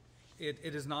it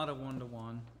is not a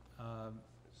one-to-one.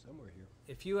 Somewhere here.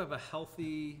 If you have a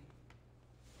healthy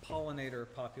pollinator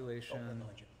population,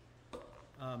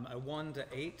 a 1 to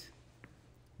 8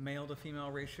 male to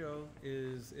female ratio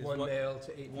is One what, male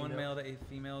to 8 one female? male to 8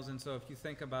 females. And so if you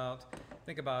think about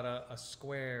a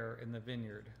square in the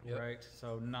vineyard, Yep. right?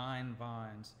 So 9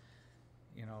 vines,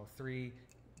 3,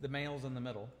 the males in the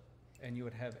middle, and you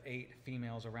would have 8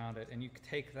 females around it. And you could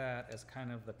take that as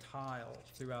kind of the tile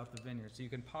throughout the vineyard. So you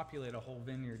can populate a whole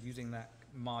vineyard using that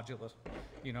modulus,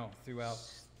 throughout.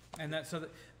 And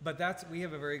we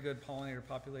have a very good pollinator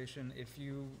population. If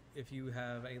you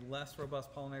have a less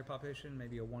robust pollinator population,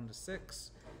 maybe a 1 to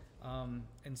 6.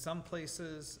 In some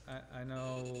places, I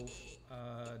know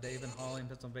Dave and Holly in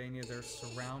Pennsylvania, they're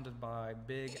surrounded by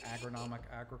big agronomic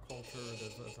agriculture.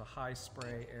 There's a high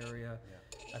spray area.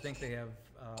 I think they have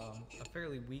a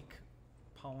fairly weak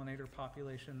pollinator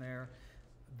population there.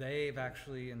 They've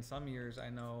actually, in some years, I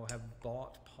know, have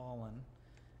bought pollen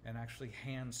and actually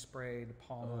hand sprayed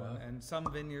pollen. Oh, wow. And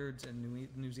some vineyards in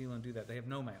New Zealand do that. They have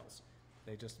no males.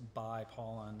 They just buy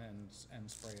pollen and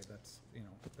spray it.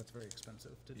 That's very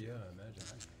expensive to do. Yeah, I imagine.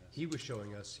 He was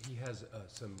showing us, he has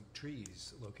some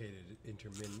trees located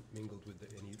intermingled with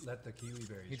and he let the kiwi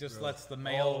berries He just grow lets the all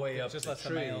male the way up just the lets the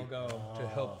tree male go. to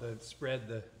help spread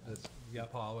the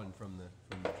Yep. pollen from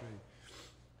the tree.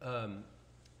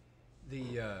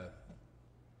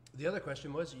 The other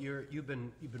question was, you've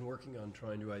been working on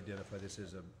trying to identify this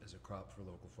as a crop for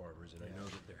local farmers, and I know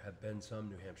that there have been some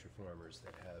New Hampshire farmers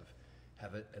that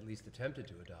have at least attempted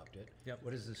to adopt it. Yep.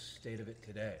 What is the state of it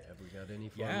today? Have we got any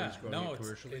farmers growing it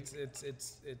commercially?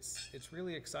 It's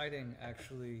really exciting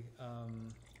actually.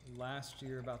 Last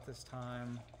year about this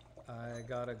time, I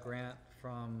got a grant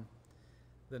from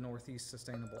the Northeast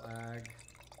Sustainable Ag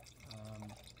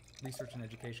Research and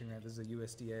Education Grant. This is a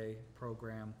USDA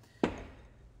program.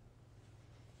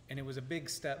 And it was a big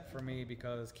step for me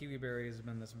because kiwi berry has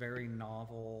been this very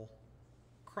novel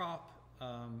crop.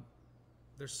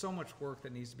 There's so much work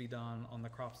that needs to be done on the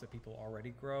crops that people already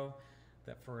grow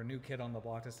that for a new kid on the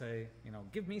block to say,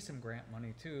 give me some grant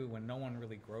money too, when no one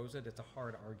really grows it, it's a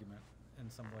hard argument in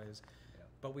some ways. Yeah.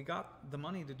 But we got the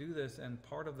money to do this, and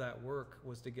part of that work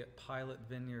was to get pilot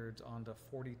vineyards onto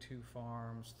 42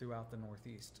 farms throughout the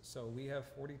Northeast. So we have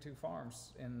 42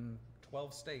 farms in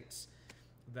 12 states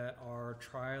that are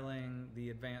trialing the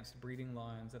advanced breeding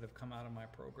lines that have come out of my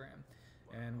program.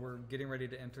 And we're getting ready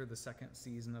to enter the second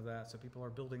season of that. So people are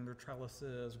building their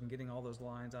trellises and getting all those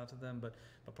lines out to them. But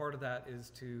part of that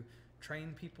is to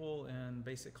train people in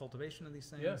basic cultivation of these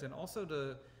things, Yeah. and also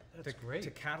to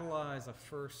great. catalyze a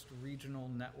first regional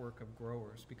network of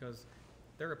growers, because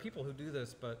there are people who do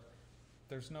this, but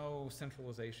there's no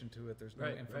centralization to it. There's no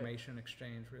Right, information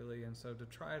exchange really. And so to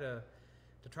try to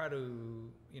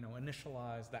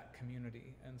initialize that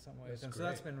community in some ways. That's And so great.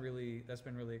 that's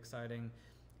been really exciting.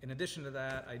 In addition to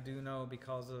that, I do know,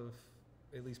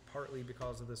 at least partly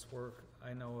because of this work,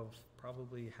 I know of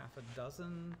probably half a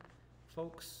dozen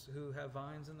folks who have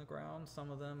vines in the ground, some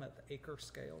of them at the acre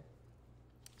scale,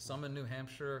 some in New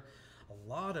Hampshire. A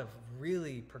lot of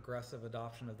really progressive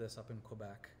adoption of this up in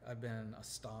Quebec. I've been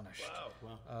astonished.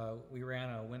 Wow. We ran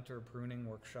a winter pruning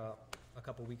workshop a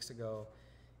couple weeks ago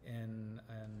in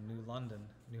New London,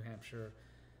 New Hampshire.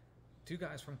 2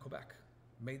 guys from Quebec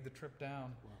made the trip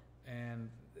down, and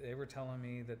they were telling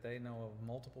me that they know of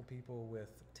multiple people with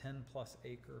 10+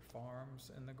 acre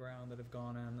farms in the ground that have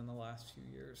gone in the last few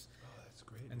years. Oh, that's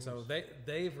great. And news. so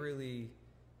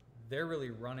they're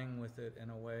really running with it in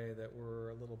a way that we're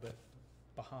a little bit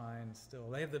behind still.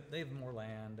 They have more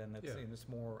land, and it's, it's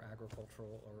more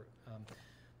agricultural,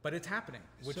 but it's happening,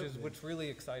 which is really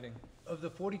exciting. Of the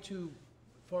 42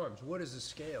 farms, what is the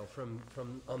scale from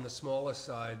on the smallest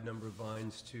side number of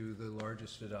vines to the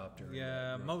largest adopter?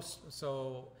 Yeah,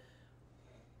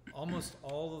 almost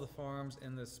all of the farms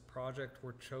in this project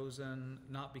were chosen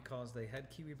not because they had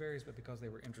kiwi berries, but because they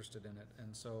were interested in it.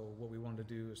 And so what we wanted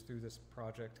to do is, through this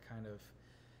project, kind of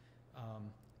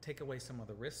take away some of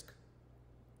the risk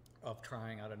of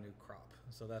trying out a new crop.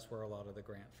 So that's where a lot of the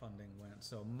grant funding went.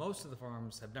 So most of the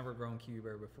farms have never grown kiwi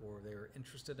berry before. They're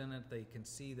interested in it. They can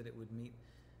see that it would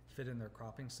fit in their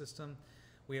cropping system.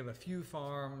 We have a few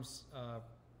farms,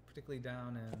 particularly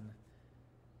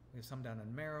we have some down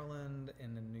in Maryland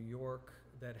and in New York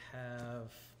that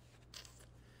have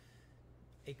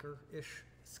acre-ish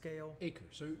scale. Acre,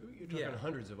 so you're talking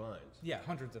hundreds of vines. Yeah,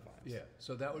 hundreds of vines. Yeah,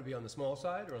 so that would be on the small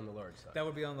side or on the large side? That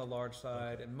would be on the large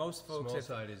side, and most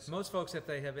folks, if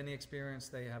they have any experience,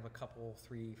 they have a couple,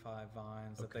 3, 5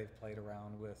 vines that they've played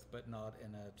around with, but not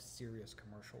in a serious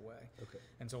commercial way. Okay.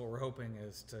 And so what we're hoping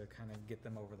is to kind of get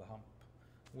them over the hump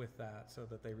with that, so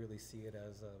that they really see it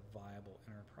as a viable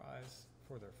enterprise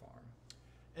for their farm.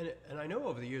 And I know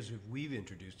over the years we've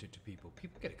introduced it to people,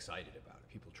 people get excited about it.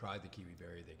 People try the kiwi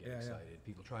berry, they get excited. Yeah.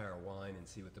 People try our wine and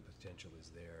see what the potential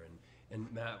is there.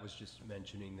 And Matt was just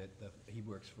mentioning that he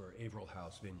works for Averill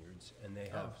House Vineyards, and they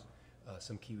have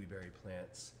some kiwi berry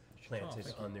plants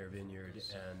planted on their vineyard,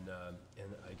 and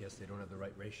I guess they don't have the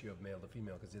right ratio of male to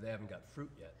female because they haven't got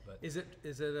fruit yet. But is it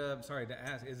sorry to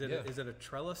ask, is it a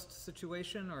trellised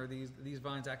situation, or are these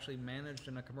vines actually managed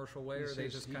in a commercial way, or are they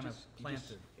just kind of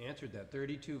planted? He just answered that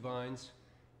 32 vines,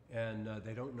 and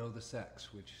they don't know the sex,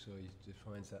 so he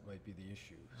defines that might be the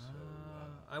issue.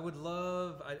 I would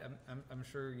love. I'm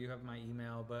sure you have my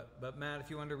email, but Matt, if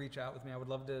you want to reach out with me, I would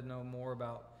love to know more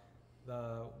about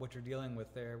what you're dealing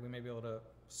with there. We may be able to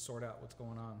sort out what's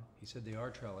going on. He said they are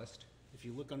trellised. If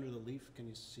you look under the leaf, can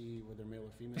you see whether male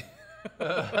or female?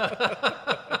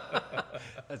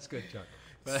 That's good, Chuck.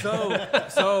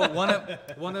 So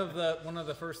one of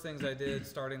the first things I did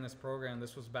starting this program,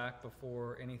 this was back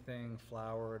before anything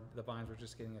flowered, the vines were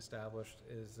just getting established,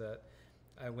 is that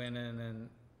I went in and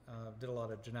did a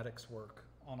lot of genetics work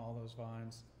on all those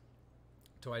vines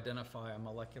to identify a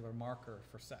molecular marker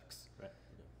for sex. Right.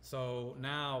 So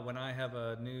now when I have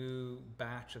a new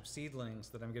batch of seedlings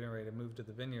that I'm getting ready to move to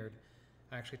the vineyard,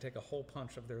 I actually take a hole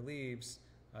punch of their leaves,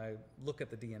 I look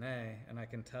at the DNA, and I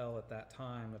can tell at that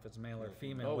time if it's male or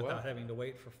female without having to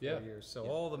wait for 4 years. So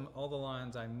all the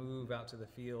lines I move out to the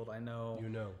field, I know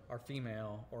are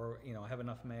female, or I have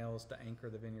enough males to anchor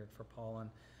the vineyard for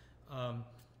pollen.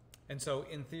 And so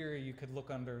in theory, you could look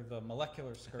under the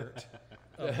molecular skirt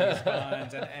of these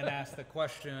vines and ask the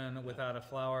question without a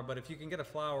flower. But if you can get a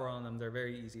flower on them, they're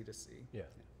very easy to see. Yeah.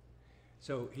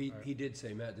 So he did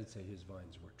say, Matt did say his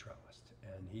vines were trellised.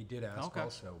 And he did ask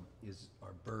also,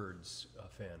 are birds a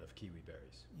fan of kiwi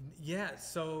berries? Yeah,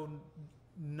 so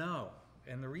no.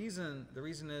 And the reason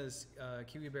is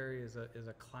kiwi berry is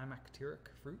a climacteric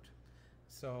fruit.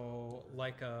 So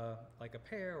like a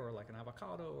pear or like an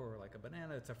avocado or like a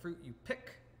banana, it's a fruit you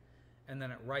pick and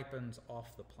then it ripens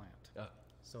off the plant.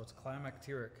 So it's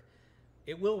climacteric.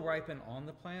 It will ripen on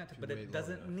the plant, but it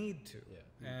doesn't need to.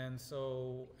 Yeah. And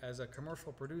so as a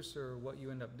commercial producer, what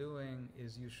you end up doing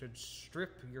is you should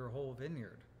strip your whole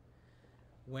vineyard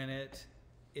when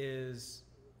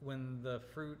the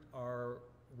fruit are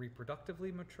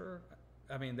reproductively mature.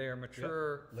 I mean, they are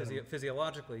mature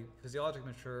physiologically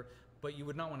mature, but you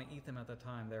would not want to eat them at the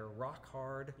time. They're rock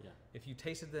hard. Yeah. If you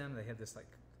tasted them, they had this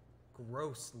like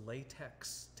gross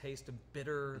latex taste,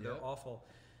 bitter, they're awful.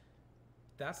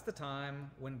 That's the time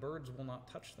when birds will not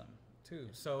touch them too.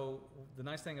 So the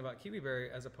nice thing about kiwi berry,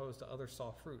 as opposed to other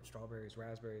soft fruit, strawberries,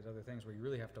 raspberries, other things where you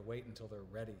really have to wait until they're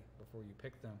ready before you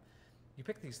pick them, you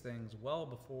pick these things well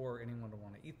before anyone would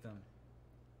want to eat them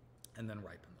and then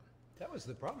ripen them. That was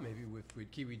the problem. Maybe with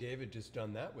Kiwi David just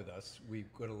done that with us, we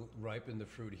could have ripened the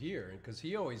fruit here, because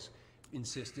he always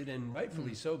insisted, and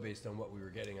rightfully so, based on what we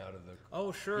were getting out of the.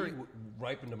 Oh, sure. He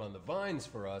ripened them on the vines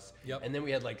for us, and then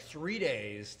we had like 3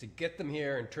 days to get them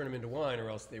here and turn them into wine, or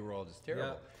else they were all just terrible.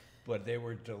 Yep. But they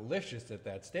were delicious at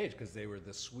that stage because they were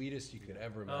the sweetest you could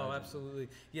ever imagine. Oh, absolutely.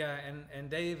 Yeah, and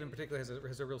Dave in particular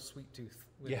has a real sweet tooth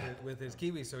with his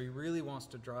kiwi, so he really wants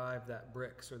to drive that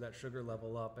Brix or that sugar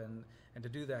level up, and to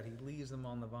do that he leaves them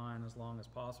on the vine as long as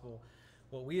possible.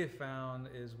 what we have found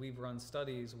is we've run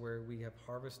studies where we have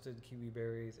harvested kiwi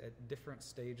berries at different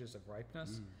stages of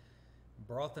ripeness,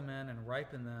 brought them in and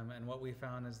ripened them, and what we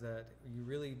found is that you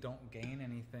really don't gain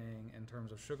anything in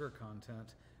terms of sugar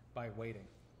content by waiting.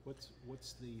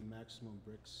 What's the maximum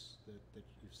bricks that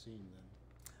you've seen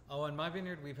then? Oh, in my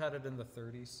vineyard, we've had it in the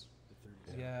 30s.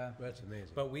 The 30s. Yeah. That's amazing.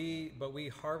 But we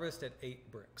harvest at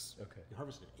 8 bricks. Okay. You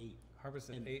harvested 8.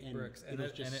 Harvested And- 8 and bricks, it'll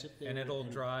just sit there and it'll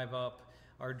and- drive up.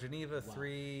 Our Geneva Wow.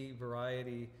 3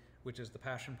 variety, which is the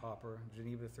passion popper,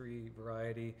 Geneva 3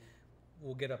 variety,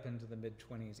 will get up into the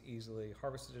mid-20s easily.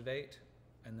 Harvested at 8,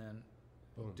 and then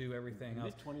Boom. do everything else.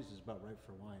 Mid-20s is about right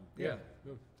for wine. Yeah.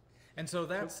 Yeah. And so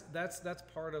that's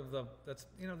part of the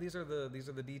these are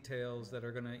the details that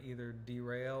are going to either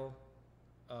derail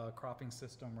a cropping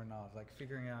system or not, like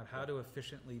figuring out how to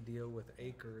efficiently deal with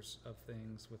acres of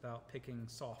things without picking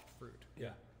soft fruit.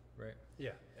 Yeah. Right.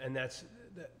 Yeah, and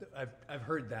I've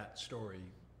heard that story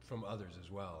from others as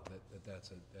well.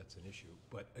 That's an issue.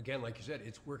 But again, like you said,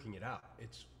 it's working it out.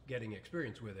 It's getting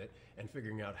experience with it and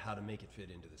figuring out how to make it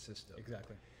fit into the system.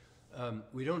 Exactly.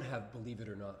 We don't have, believe it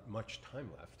or not, much time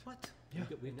left. What? Yeah,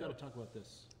 We've I got know. to talk about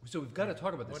this. So we've got to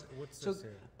talk about this. What's so this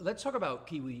here? let's talk about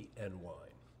kiwi and wine,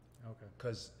 Okay.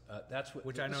 because that's what.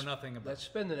 Which I know let's- nothing about. Let's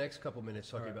spend the next couple minutes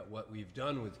talking All right. about what we've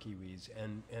done with kiwis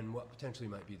and what potentially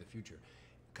might be the future,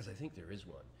 because I think there is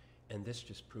one, and this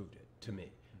just proved it to me.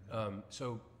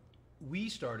 So we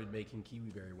started making kiwi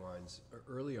berry wines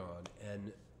early on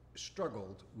and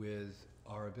struggled with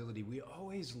our ability. We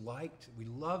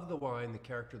loved the wine, the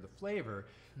character, the flavor,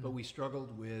 but we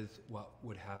struggled with what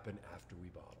would happen after we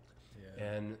bottled. Yeah.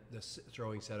 And the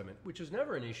throwing sediment, which was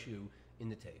never an issue in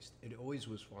the taste. It always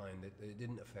was fine. That it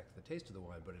didn't affect the taste of the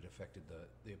wine, but it affected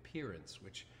the appearance,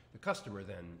 which the customer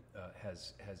then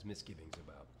has misgivings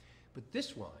about. But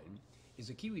this wine is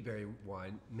a kiwi berry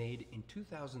wine made in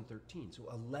 2013, so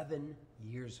 11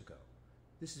 years ago.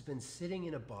 This has been sitting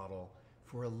in a bottle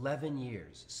for 11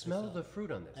 years. Smell the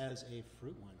fruit on this. As a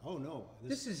fruit wine. Oh, no.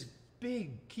 This is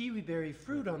big kiwi berry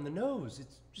fruit on the nose.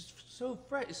 It's just so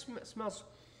fresh. It smells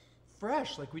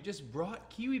fresh, like we just brought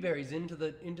kiwi berries into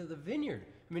the vineyard.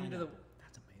 I mean, into the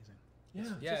That's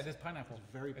amazing. yeah. Yeah, just- it is pineapple.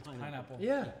 It's very It's pineapple.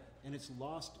 Yeah. And it's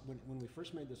lost, when we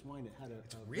first made this wine, it had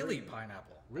It's a really very-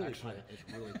 pineapple. Really actually. pineapple.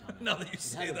 It's really pineapple. Now that you It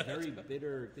say had that. a very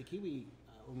bitter, the kiwi,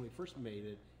 when we first made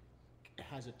it,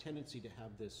 has a tendency to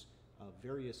have this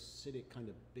very acidic kind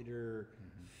of bitter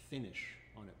finish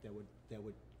on it that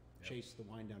would chase the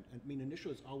wine down. I mean,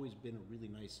 initially it's always been a really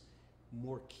nice,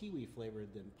 more kiwi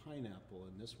flavored than pineapple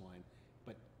in this wine,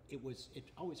 but it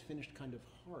always finished kind of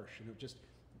harsh, and it just,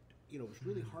 it was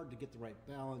really hard to get the right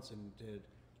balance and to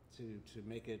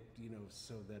make it,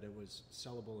 so that it was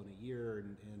sellable in a year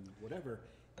and whatever.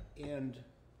 And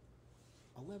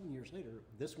 11 years later,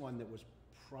 this one that was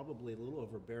probably a little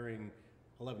overbearing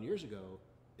 11 years ago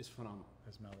is phenomenal.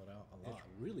 Has mellowed out a lot. It's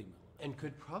really mellowed. And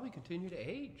could probably continue to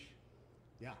age.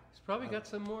 Yeah. It's probably got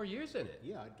some more years in it.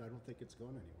 Yeah, I don't think it's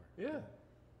going anywhere. Yeah.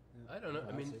 I don't know. No,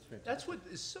 I mean, it's fantastic. that's what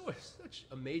is such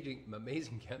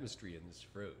amazing chemistry in this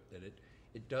fruit, that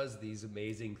it does these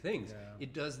amazing things. Yeah.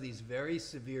 It does these very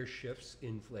severe shifts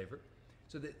in flavor.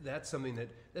 So that's something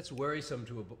that's worrisome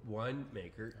to a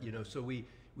winemaker. So we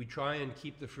try and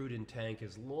keep the fruit in tank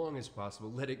as long as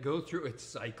possible. Let it go through its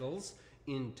cycles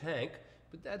in tank,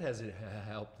 but that hasn't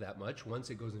helped that much. Once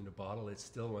it goes into bottle, it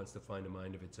still wants to find a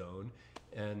mind of its own,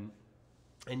 and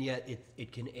yet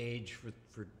it can age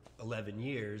for 11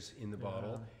 years in the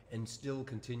bottle and still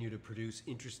continue to produce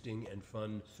interesting and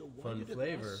fun So why did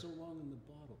flavor. it last so long in the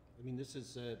bottle? I mean, this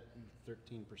is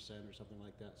 13% or something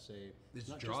like that. Say It's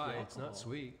not just the dry. It's not alcohol.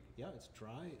 sweet. Yeah, it's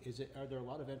dry. Are there a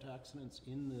lot of antioxidants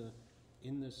in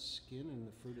the skin and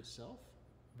the fruit itself?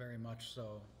 Very much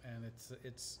so, and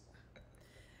it's.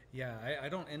 Yeah, I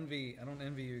don't envy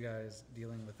you guys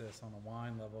dealing with this on a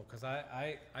wine level, because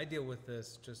I deal with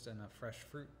this just in a fresh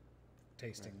fruit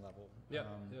tasting level. Yeah,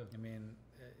 yeah. I mean,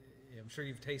 I'm sure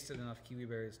you've tasted enough kiwi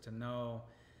berries to know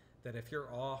that if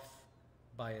you're off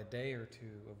by a day or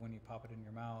two of when you pop it in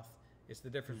your mouth, it's the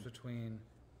difference between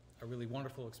a really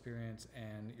wonderful experience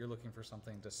and you're looking for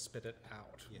something to spit it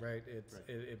out, Yeah, right? It's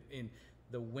right. in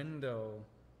the window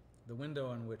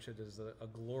in which it is a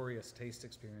glorious taste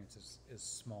experience is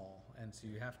small, and so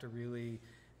you have to really,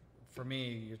 for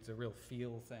me, it's a real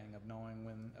feel thing of knowing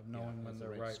when That's they're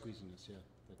the right. squeeziness. Yeah,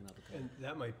 like an avocado. And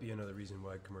that might be another reason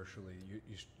why commercially,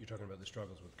 you're talking about the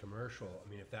struggles with commercial. I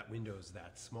mean, if that window is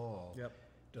that small, Yep.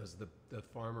 does the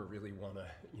farmer really want to,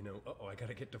 I got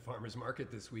to get to farmer's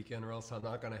market this weekend or else I'm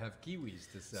not going to have kiwis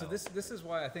to sell. So this is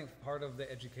why I think part of the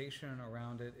education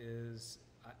around it is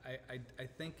I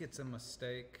think it's a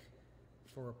mistake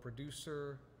for a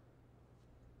producer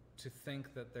to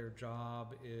think that their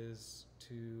job is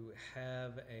to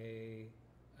have a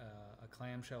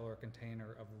clamshell or a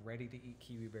container of ready-to-eat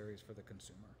kiwi berries for the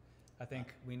consumer. I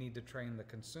think we need to train the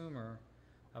consumer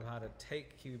of how to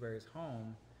take kiwi berries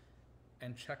home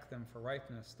and check them for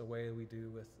ripeness the way we do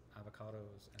with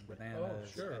avocados and bananas. Oh,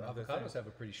 sure. and other Avocados things. have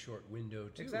a pretty short window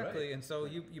too, Exactly, right? and so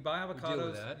you buy deal with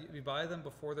avocados, that. you buy them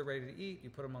before they're ready to eat, you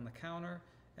put them on the counter,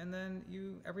 and then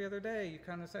every other day you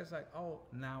kind of say, it's like, oh,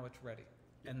 now it's ready.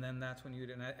 And then that's when you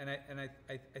do it. And I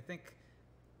think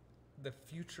the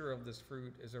future of this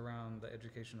fruit is around the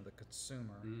education of the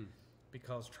consumer.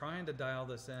 Because trying to dial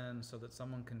this in so that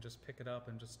someone can just pick it up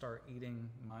and just start eating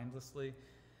mindlessly,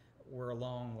 we're a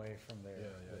long way from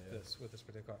there with this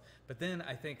particular. But then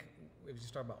I think if you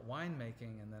start about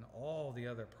winemaking and then all the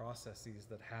other processes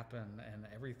that happen and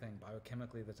everything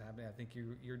biochemically that's happening, I think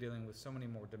you're dealing with so many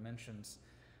more dimensions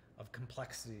of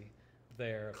complexity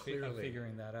there of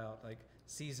figuring that out. Like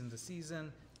season to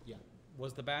season,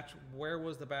 where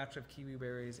was the batch of kiwi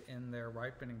berries in their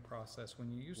ripening process when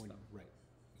you used them? Right.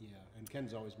 Yeah, and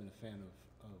Ken's always been a fan of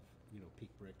peak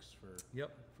bricks for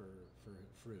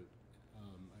fruit.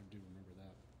 I do remember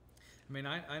that. I mean,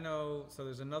 I know, so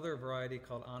there's another variety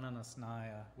called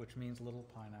ananasnaya, which means little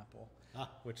pineapple,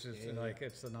 which is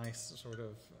it's a nice sort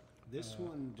of... This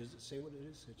one, does it say what it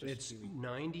is? It's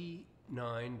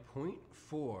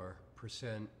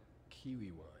 99.4%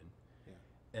 kiwi wine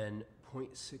and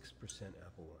 0.6%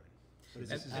 apple wine. So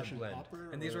this is a blend.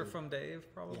 And these were from Dave,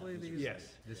 probably? Yes,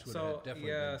 this would so, have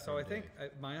definitely been so from I think Dave.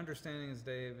 my understanding is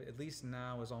Dave, at least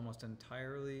now, is almost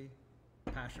entirely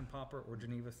Passion Popper or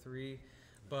Geneva 3.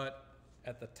 But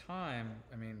at the time,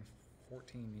 I mean,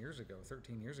 13 years ago,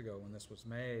 when this was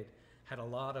made, had a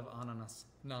lot of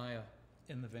ananasnaya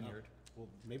in the vineyard. Well,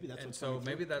 maybe that's And so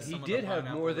maybe that's He some did of the have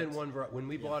more pineapple than that's- one variety. When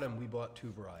we bought him, we bought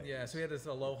two varieties. Yeah, so he had this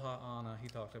Aloha Ana he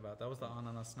talked about. That was the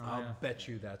ananasnaya. I'll bet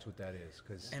you that's what that is.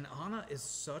 And Ana is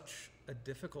such a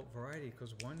difficult variety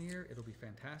because one year it'll be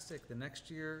fantastic. The next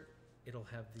year it'll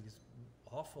have these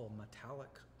awful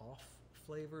metallic off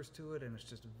flavors to it, and it's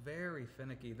just very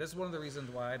finicky. This is one of the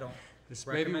reasons why I don't This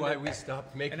may be recommend why it. we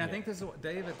stopped making And it. I think this is what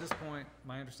Dave, at this point,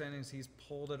 my understanding is he's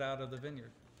pulled it out of the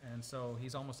vineyard. And so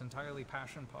he's almost entirely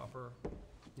Passion Popper,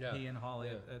 he and Holly,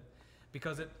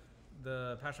 because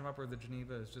the Passion Popper of the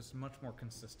Geneva is just much more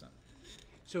consistent.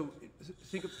 So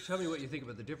tell me what you think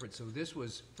about the difference. So this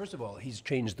was, first of all, he's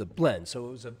changed the blend. So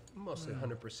it was mostly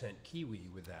 100% kiwi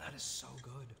with that. That is so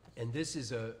good. And this is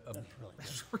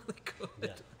That's really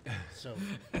good. Yeah. So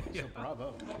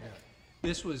bravo. Yeah.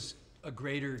 this was a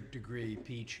greater degree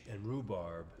peach and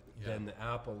rhubarb than the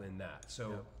apple in that.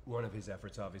 So one of his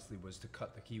efforts obviously was to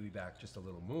cut the kiwi back just a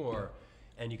little more.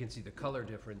 And you can see the color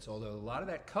difference, although a lot of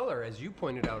that color, as you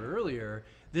pointed out earlier,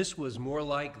 this was more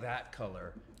like that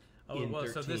color in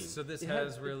 13. So this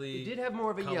has really It did have more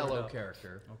of a colored yellow up.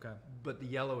 character. Okay. But the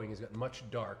yellowing has gotten much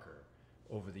darker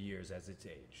over the years as it's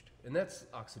aged. And that's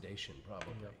oxidation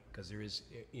probably, because there is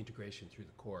integration through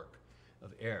the cork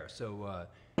of air. So,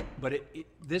 but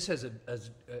this has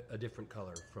a different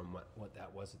color from what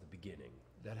that was at the beginning.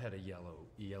 That had a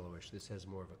yellowish. This has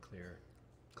more of a clear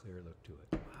look to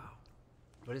it. Wow.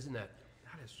 But isn't that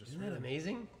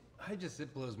amazing?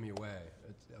 It blows me away.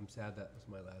 I'm sad that was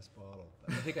my last bottle.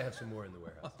 I think I have some more in the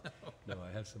warehouse. No,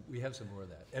 we have some more of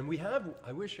that. And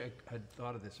I wish I had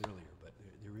thought of this earlier, but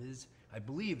there is, I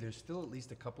believe there's still at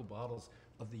least a couple bottles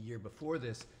of the year before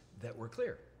this that were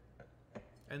clear.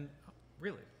 And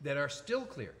really? That are still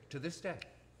clear to this day.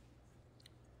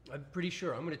 I'm pretty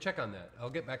sure. I'm going to check on that. I'll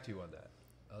get back to you on that.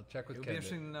 I'll check with It would Ken. be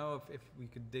interesting to know if we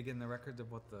could dig in the records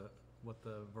of what the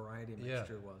variety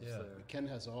mixture was there. Ken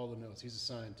has all the notes. He's a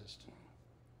scientist.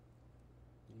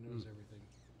 He knows everything.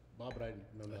 Bob and I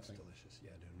know That's nothing. delicious.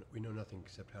 Yeah, we know nothing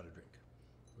except how to drink.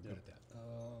 We're good at that.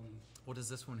 What is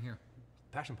this one here?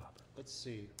 Passion Popper. Let's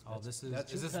see. Oh, this is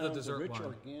that's is this 2 the pounds of dessert rich wine?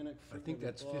 organic I fruit think in a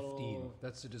that's 15. bottle.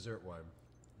 That's the dessert wine.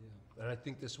 Yeah. And I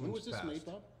think this When one's was this made, fast.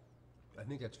 Bob? I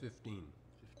think that's 15.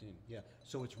 15. Yeah.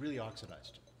 So it's really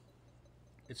oxidized.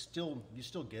 You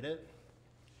still get it,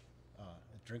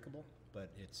 drinkable, but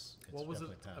it's What was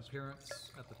definitely its past. appearance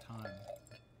at the time?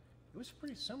 It was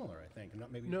pretty similar, I think.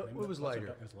 Not maybe. No, maybe it was not- lighter.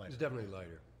 It was It lighter. was definitely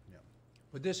lighter. Yeah.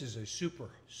 But this is a super,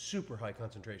 super high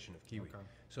concentration of kiwi. Okay.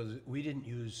 So we didn't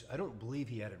use, I don't believe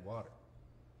he added water.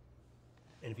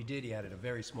 And if he did, he added a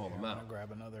very small amount.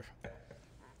 grab another.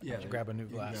 Yeah, grab a new you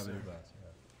can glass grab a new there. glass,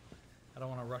 yeah. I don't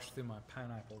want to rush through my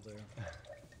pineapple there.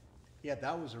 Yeah,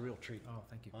 that was a real treat. Oh,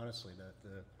 thank you. Honestly,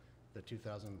 the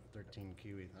 2013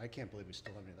 kiwi. I can't believe we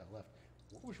still have any of that left.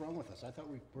 What was wrong with us? I thought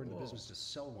we were in the business to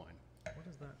sell wine. What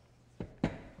is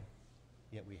that?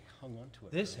 Yet we hung on to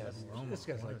it. This for has 11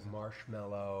 years. like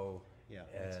marshmallow Yeah.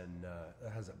 And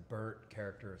it has a burnt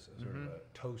character, so sort of a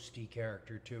toasty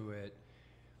character to it.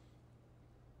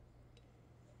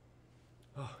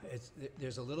 Oh,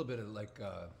 there's a little bit of like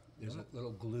there's a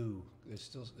little glue.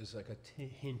 There's like a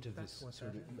hint of this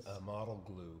sort of model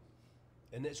glue,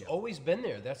 and it's always been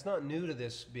there. That's not new to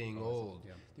this being old.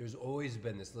 Yeah. There's always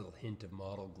been this little hint of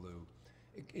model glue.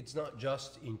 It's not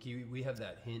just in kiwi. We have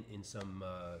that hint in some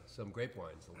grape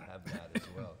wines that have that as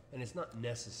well, and it's not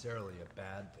necessarily a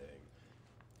bad thing,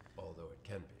 although it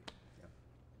can be. Yeah.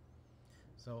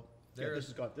 So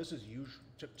This is usually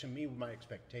to me. My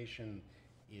expectation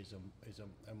is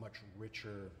a much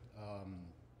richer,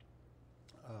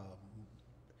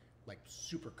 like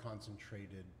super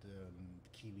concentrated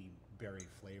kiwi berry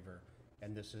flavor,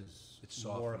 and this is It's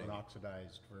more of softening. an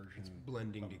oxidized version. It's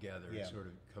blending together. Yeah. It's sort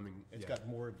of coming. It's got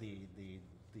more of the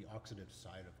oxidative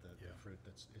side of the Yeah. fruit.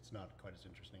 It's not quite as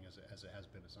interesting as it has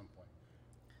been at some point.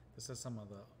 this is some of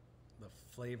the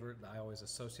flavor that I always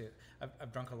associate.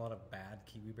 I've drunk a lot of bad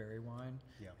kiwi berry wine.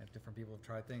 Yeah. And different people have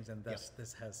tried things, and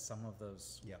this has some of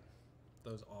those Yeah.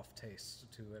 those off tastes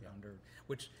to it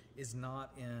which is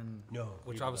not in No,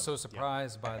 which neither I was does. so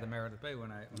surprised by the Meredith Bay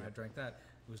when I drank that.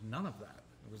 It was none of that.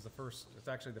 It was it's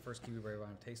actually the first kiwi berry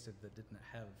wine I tasted that didn't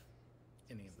have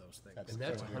any of those things. That's And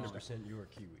that's so 100% your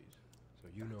kiwis, so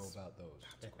you know about those.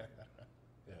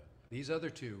 Yeah. These other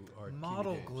two are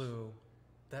Model kiwi days. glue.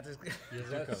 That is Yeah,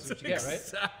 that's what you get, right?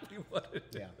 exactly what it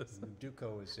Yeah, is.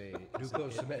 Duco is a Duco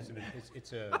cement.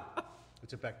 It's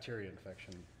a bacteria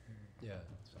infection. Yeah.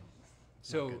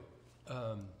 So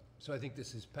So I think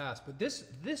this is past. But this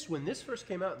when this first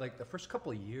came out, like the first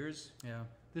couple of years, Yeah.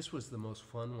 this was the most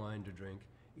fun wine to drink.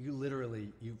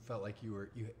 You felt like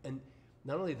and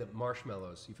not only the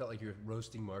marshmallows, you felt like you were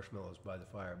roasting marshmallows by the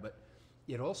fire, but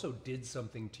it also did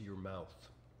something to your mouth.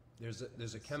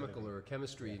 There's a chemical or a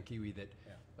chemistry in kiwi that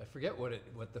I forget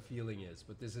what the feeling is,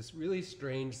 but there's this really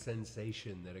strange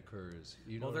sensation that occurs.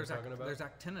 You know what I'm talking about? There's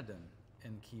actinidin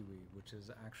in kiwi, which is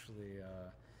actually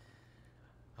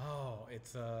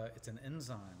it's an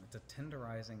enzyme. It's a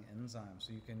tenderizing enzyme.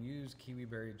 So you can use kiwi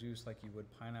berry juice like you would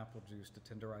pineapple juice to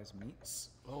tenderize meats.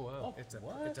 Oh wow! It's a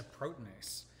what?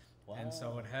 proteinase. Wow. And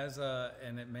so it has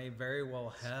and it may very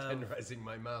well have Tenderizing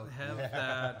my mouth.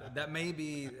 that may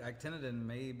be actinidin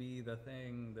may be the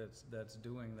thing that's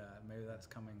doing that. Maybe that's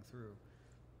coming through.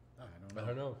 I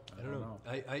don't know. I don't know.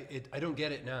 I don't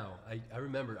get it now. I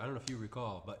remember, I don't know if you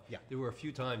recall, but there were a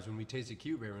few times when we tasted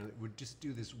kiwi berry and it would just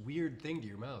do this weird thing to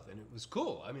your mouth, and it was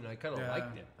cool. I mean, I kind of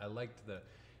liked it. I liked the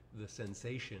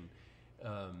sensation.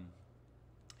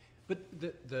 But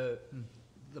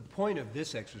the point of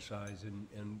this exercise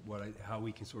and how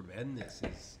we can sort of end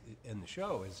the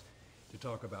show is to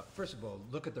talk about, first of all,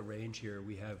 look at the range here.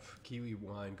 We have kiwi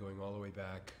wine going all the way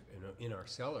back in our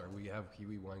cellar. We have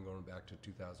kiwi wine going back to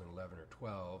 2011 or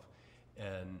 12,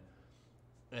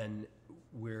 and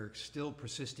we're still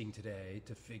persisting today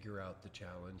to figure out the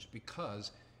challenge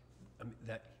because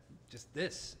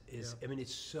this is. I mean,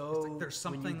 it's so. It's like there's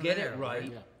something when you get there, it right.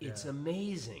 right? It's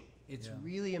amazing. It's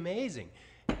really amazing.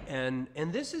 And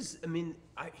this is, I mean,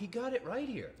 he got it right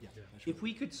here. If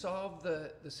we could solve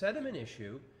the sediment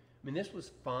issue, I mean, this was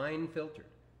fine filtered.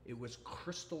 It was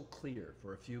crystal clear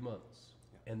for a few months.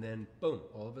 And then, boom,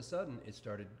 all of a sudden, it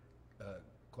started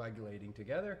coagulating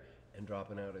together and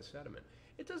dropping out as sediment.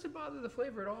 It doesn't bother the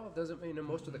flavor at all. It doesn't mean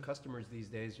most of the customers these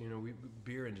days,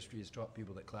 beer industry has taught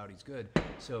people that cloudy's good.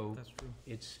 So That's true.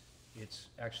 It's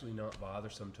actually not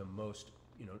bothersome to most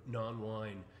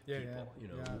non-wine people.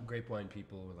 Grape wine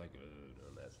people were like,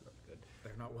 no, that's not good.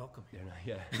 They're not welcome here.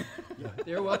 They're not, yeah.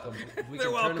 They're welcome. If we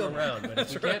They're can turn them welcome. around, but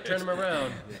if we can't turn them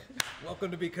around, Welcome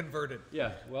to be converted.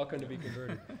 welcome to be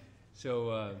converted.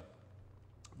 So,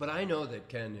 but I know that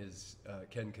Ken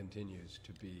continues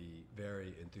to be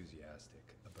very enthusiastic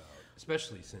about,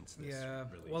 especially since this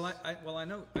release. Well, I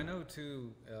know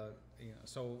too.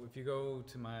 So if you go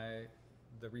to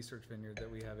the research vineyard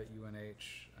that we have at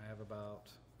UNH, I have about,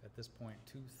 at this point,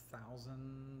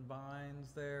 2,000 vines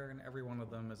there, and every one of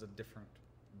them is a different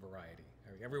variety.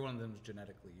 Every one of them is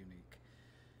genetically unique.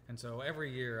 And so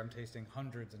every year I'm tasting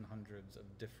hundreds and hundreds of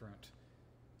different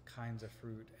kinds of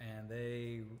fruit, and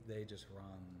they just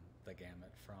run the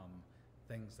gamut from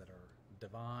things that are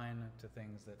divine to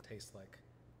things that taste like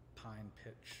pine,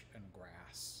 pitch, and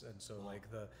grass. And so like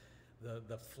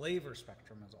the flavor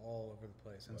spectrum is all over the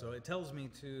place, and so it tells me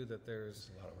too that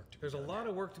there's a lot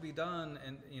of work to be done.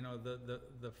 And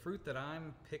the fruit that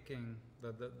I'm picking,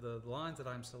 the lines that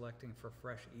I'm selecting for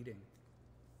fresh eating,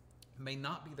 may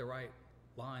not be the right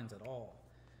lines at all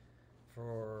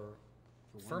for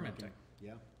fermenting.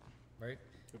 Yeah. Right.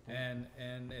 Good point.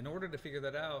 And in order to figure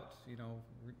that out, you know,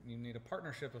 you need a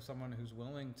partnership of someone who's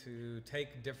willing to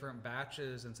take different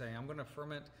batches and say, I'm going to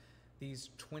ferment these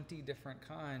 20 different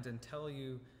kinds and tell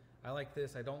you, I like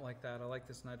this, I don't like that, I like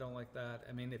this and I don't like that.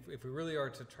 I mean, if we really are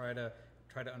to try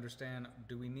to understand,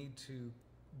 do we need to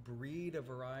breed a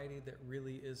variety that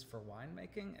really is for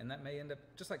winemaking? And that may end up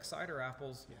just like cider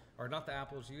apples are not the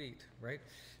apples you eat, right?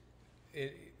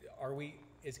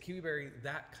 Is Kiwi Berry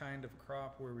that kind of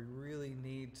crop where we really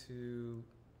need to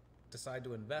decide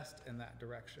to invest in that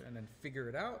direction and figure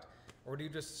it out? Or do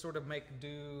you just sort of make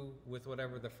do with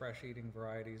whatever the fresh eating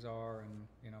varieties are and,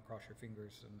 you know, cross your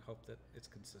fingers and hope that it's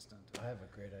consistent? I have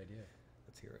a great idea.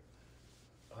 Let's hear it.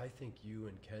 I think you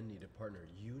and Ken need a partner.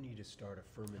 You need to start a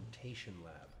fermentation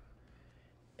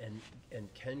lab.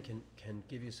 And Ken can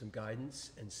give you some guidance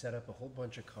and set up a whole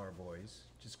bunch of carboys,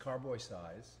 just carboy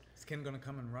size. Is Ken going to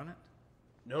come and run it?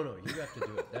 No, you have to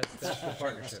do it. That's the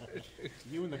partnership.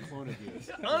 You and the clone of you.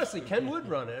 Honestly, Ken would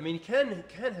run it. I mean, Ken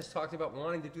has talked about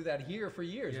wanting to do that here for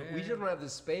years. Yeah, we yeah. just don't have the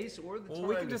space or the time Well,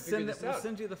 we can to just figure send it. this We'll out.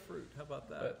 send you the fruit. How about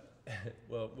that?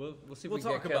 Well, we'll see if We'll we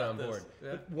can talk get Ken about on this. board. Yeah.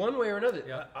 But one way or another,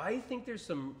 Yeah. I think there's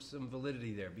some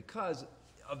validity there because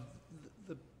of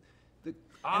the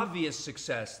obvious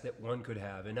success that one could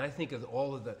have. And I think of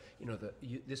all of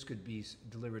this could be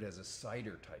delivered as a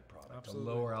cider type product,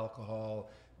 Absolutely. a lower alcohol,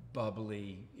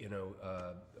 bubbly,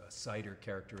 cider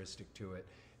characteristic to it.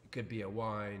 It could be a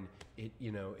wine.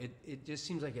 It just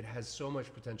seems like it has so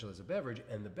much potential as a beverage,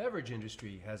 and the beverage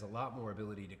industry has a lot more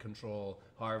ability to control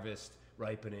harvest,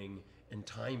 ripening, and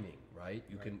timing, right?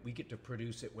 We get to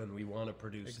produce it when we want to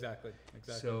produce Exactly.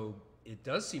 it. So it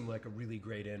does seem like a really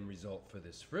great end result for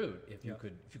this fruit if you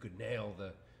could nail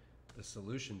the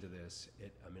solution to this.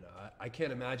 I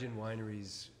can't imagine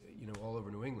wineries all over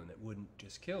New England that wouldn't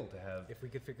just kill to have If we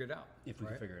could figure it out. if we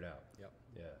right? could figure it out. Yep.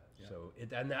 Yeah. Yeah. So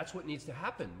and that's what needs to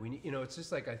happen. We need, it's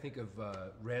just like I think of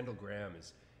Randall Graham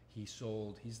he's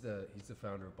the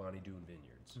founder of Bonnie Doon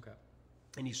Vineyards. Okay.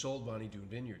 And he sold Bonnie Doon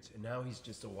Vineyards, and now he's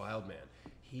just a wild man.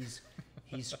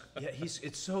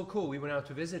 It's so cool. We went out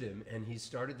to visit him, and he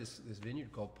started this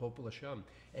vineyard called Popola Shum,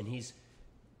 and he's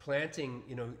planting.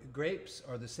 Grapes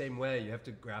are the same way. You have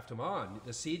to graft them on.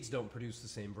 The seeds don't produce the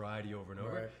same variety over and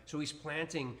over. Right. So he's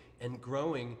planting and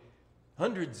growing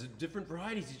hundreds of different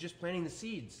varieties. He's just planting the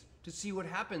seeds to see what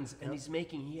happens, and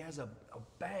he has a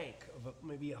bank of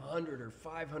maybe 100 or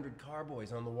 500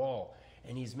 carboys on the wall.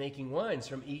 And he's making wines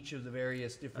from each of the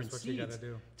various different That's what you seeds gotta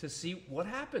do. to see what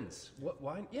happens. What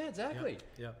wine? Yeah, exactly.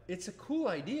 Yeah. It's a cool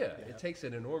idea. Yeah. It takes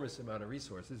an enormous amount of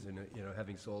resources, and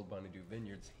having sold Bonnie Doon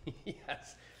Vineyards, he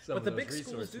has some But of the those big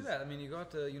resources. schools do that. I mean, you go out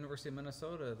to University of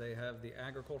Minnesota, they have the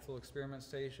agricultural experiment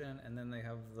station, and then they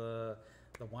have the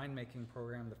winemaking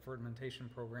program, the fermentation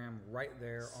program right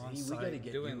there on See, site we got to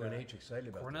get doing UNH that. excited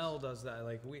about Cornell does that.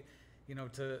 Like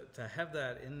to have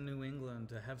that in New England,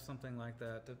 to have something like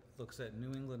that looks at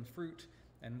New England fruit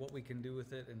and what we can do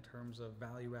with it in terms of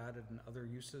value added and other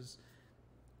uses.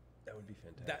 That would be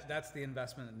fantastic. That's the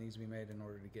investment that needs to be made in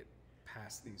order to get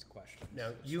past these questions.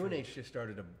 Now, UNH just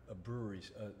started a brewery,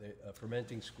 a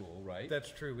fermenting school, right?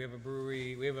 That's true. We have a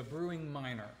brewery. We have a brewing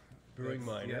minor. Brewing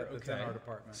minor. That's okay. in our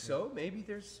department. So maybe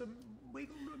there's some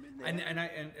wiggle room in there. And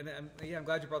I'm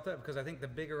glad you brought that up because I think the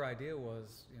bigger idea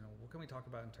was, what can we talk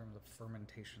about in terms of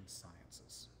fermentation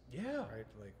sciences? Yeah. Right.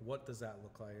 Like, what does that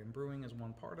look like? And brewing is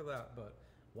one part of that, but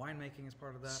winemaking is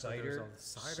part of that. Cider.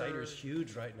 Cider's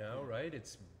huge right now, right?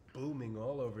 It's booming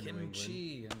all over New England.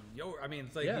 Kimchi and yogurt. I mean,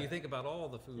 it's like you think about all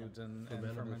the foods and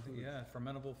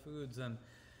fermentable foods, and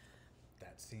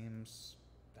that seems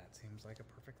like a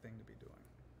perfect thing to be doing.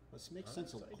 This makes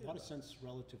sense, a lot of sense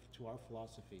relative to our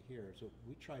philosophy here. So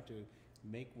we try to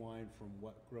make wine from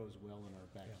what grows well in our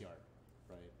backyard,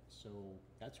 right? So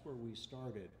that's where we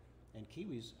started. And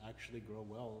kiwis actually grow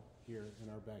well here in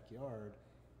our backyard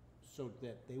so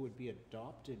that they would be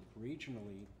adopted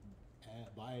regionally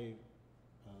by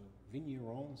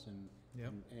vignerons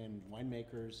and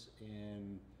winemakers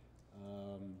and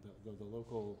the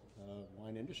local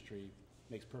wine industry.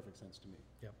 Makes perfect sense to me.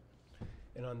 Yep.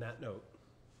 And on that note,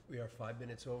 we are 5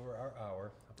 minutes over our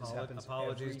hour. This happens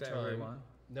Apologies every to time. everyone.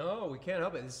 No, we can't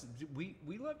help it. We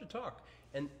love to talk.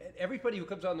 And everybody who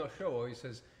comes on the show always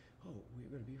says, "Oh, we're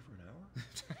going to be here for an hour?"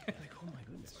 Like, oh my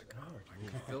goodness, an hour. Can we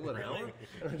fill an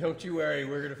hour? Don't you worry,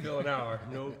 we're going to fill an hour.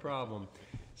 No problem.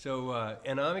 So,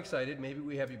 and I'm excited. Maybe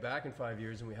we have you back in 5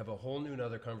 years and we have a whole new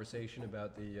another conversation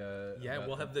about the about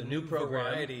we'll have the new program.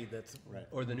 variety that's Right.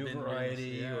 Or the new been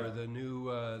variety, raised, or the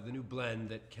new blend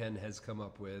that Ken has come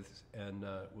up with, and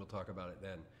we'll talk about it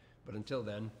then. But until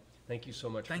then, thank you so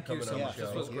much Thank for you coming so on much. the show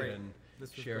This was great. and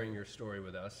This was sharing great. your story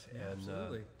with us. Yeah, And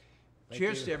absolutely.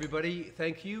 Cheers to everybody.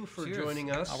 Thank you for Cheers.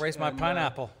 joining us. I'll raise my And,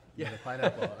 pineapple. Yeah, the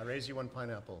pineapple. I raise you one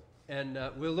pineapple. And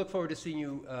we'll look forward to seeing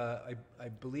you, I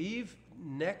believe,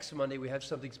 next Monday. We have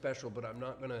something special, but I'm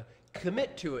not going to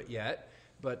commit to it yet.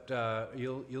 But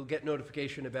you'll get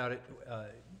notification about it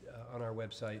on our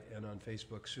website and on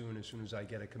Facebook as soon as I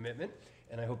get a commitment.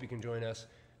 And I hope you can join us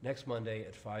next Monday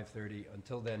at 5:30.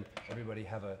 Until then, everybody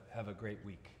have a great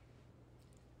week.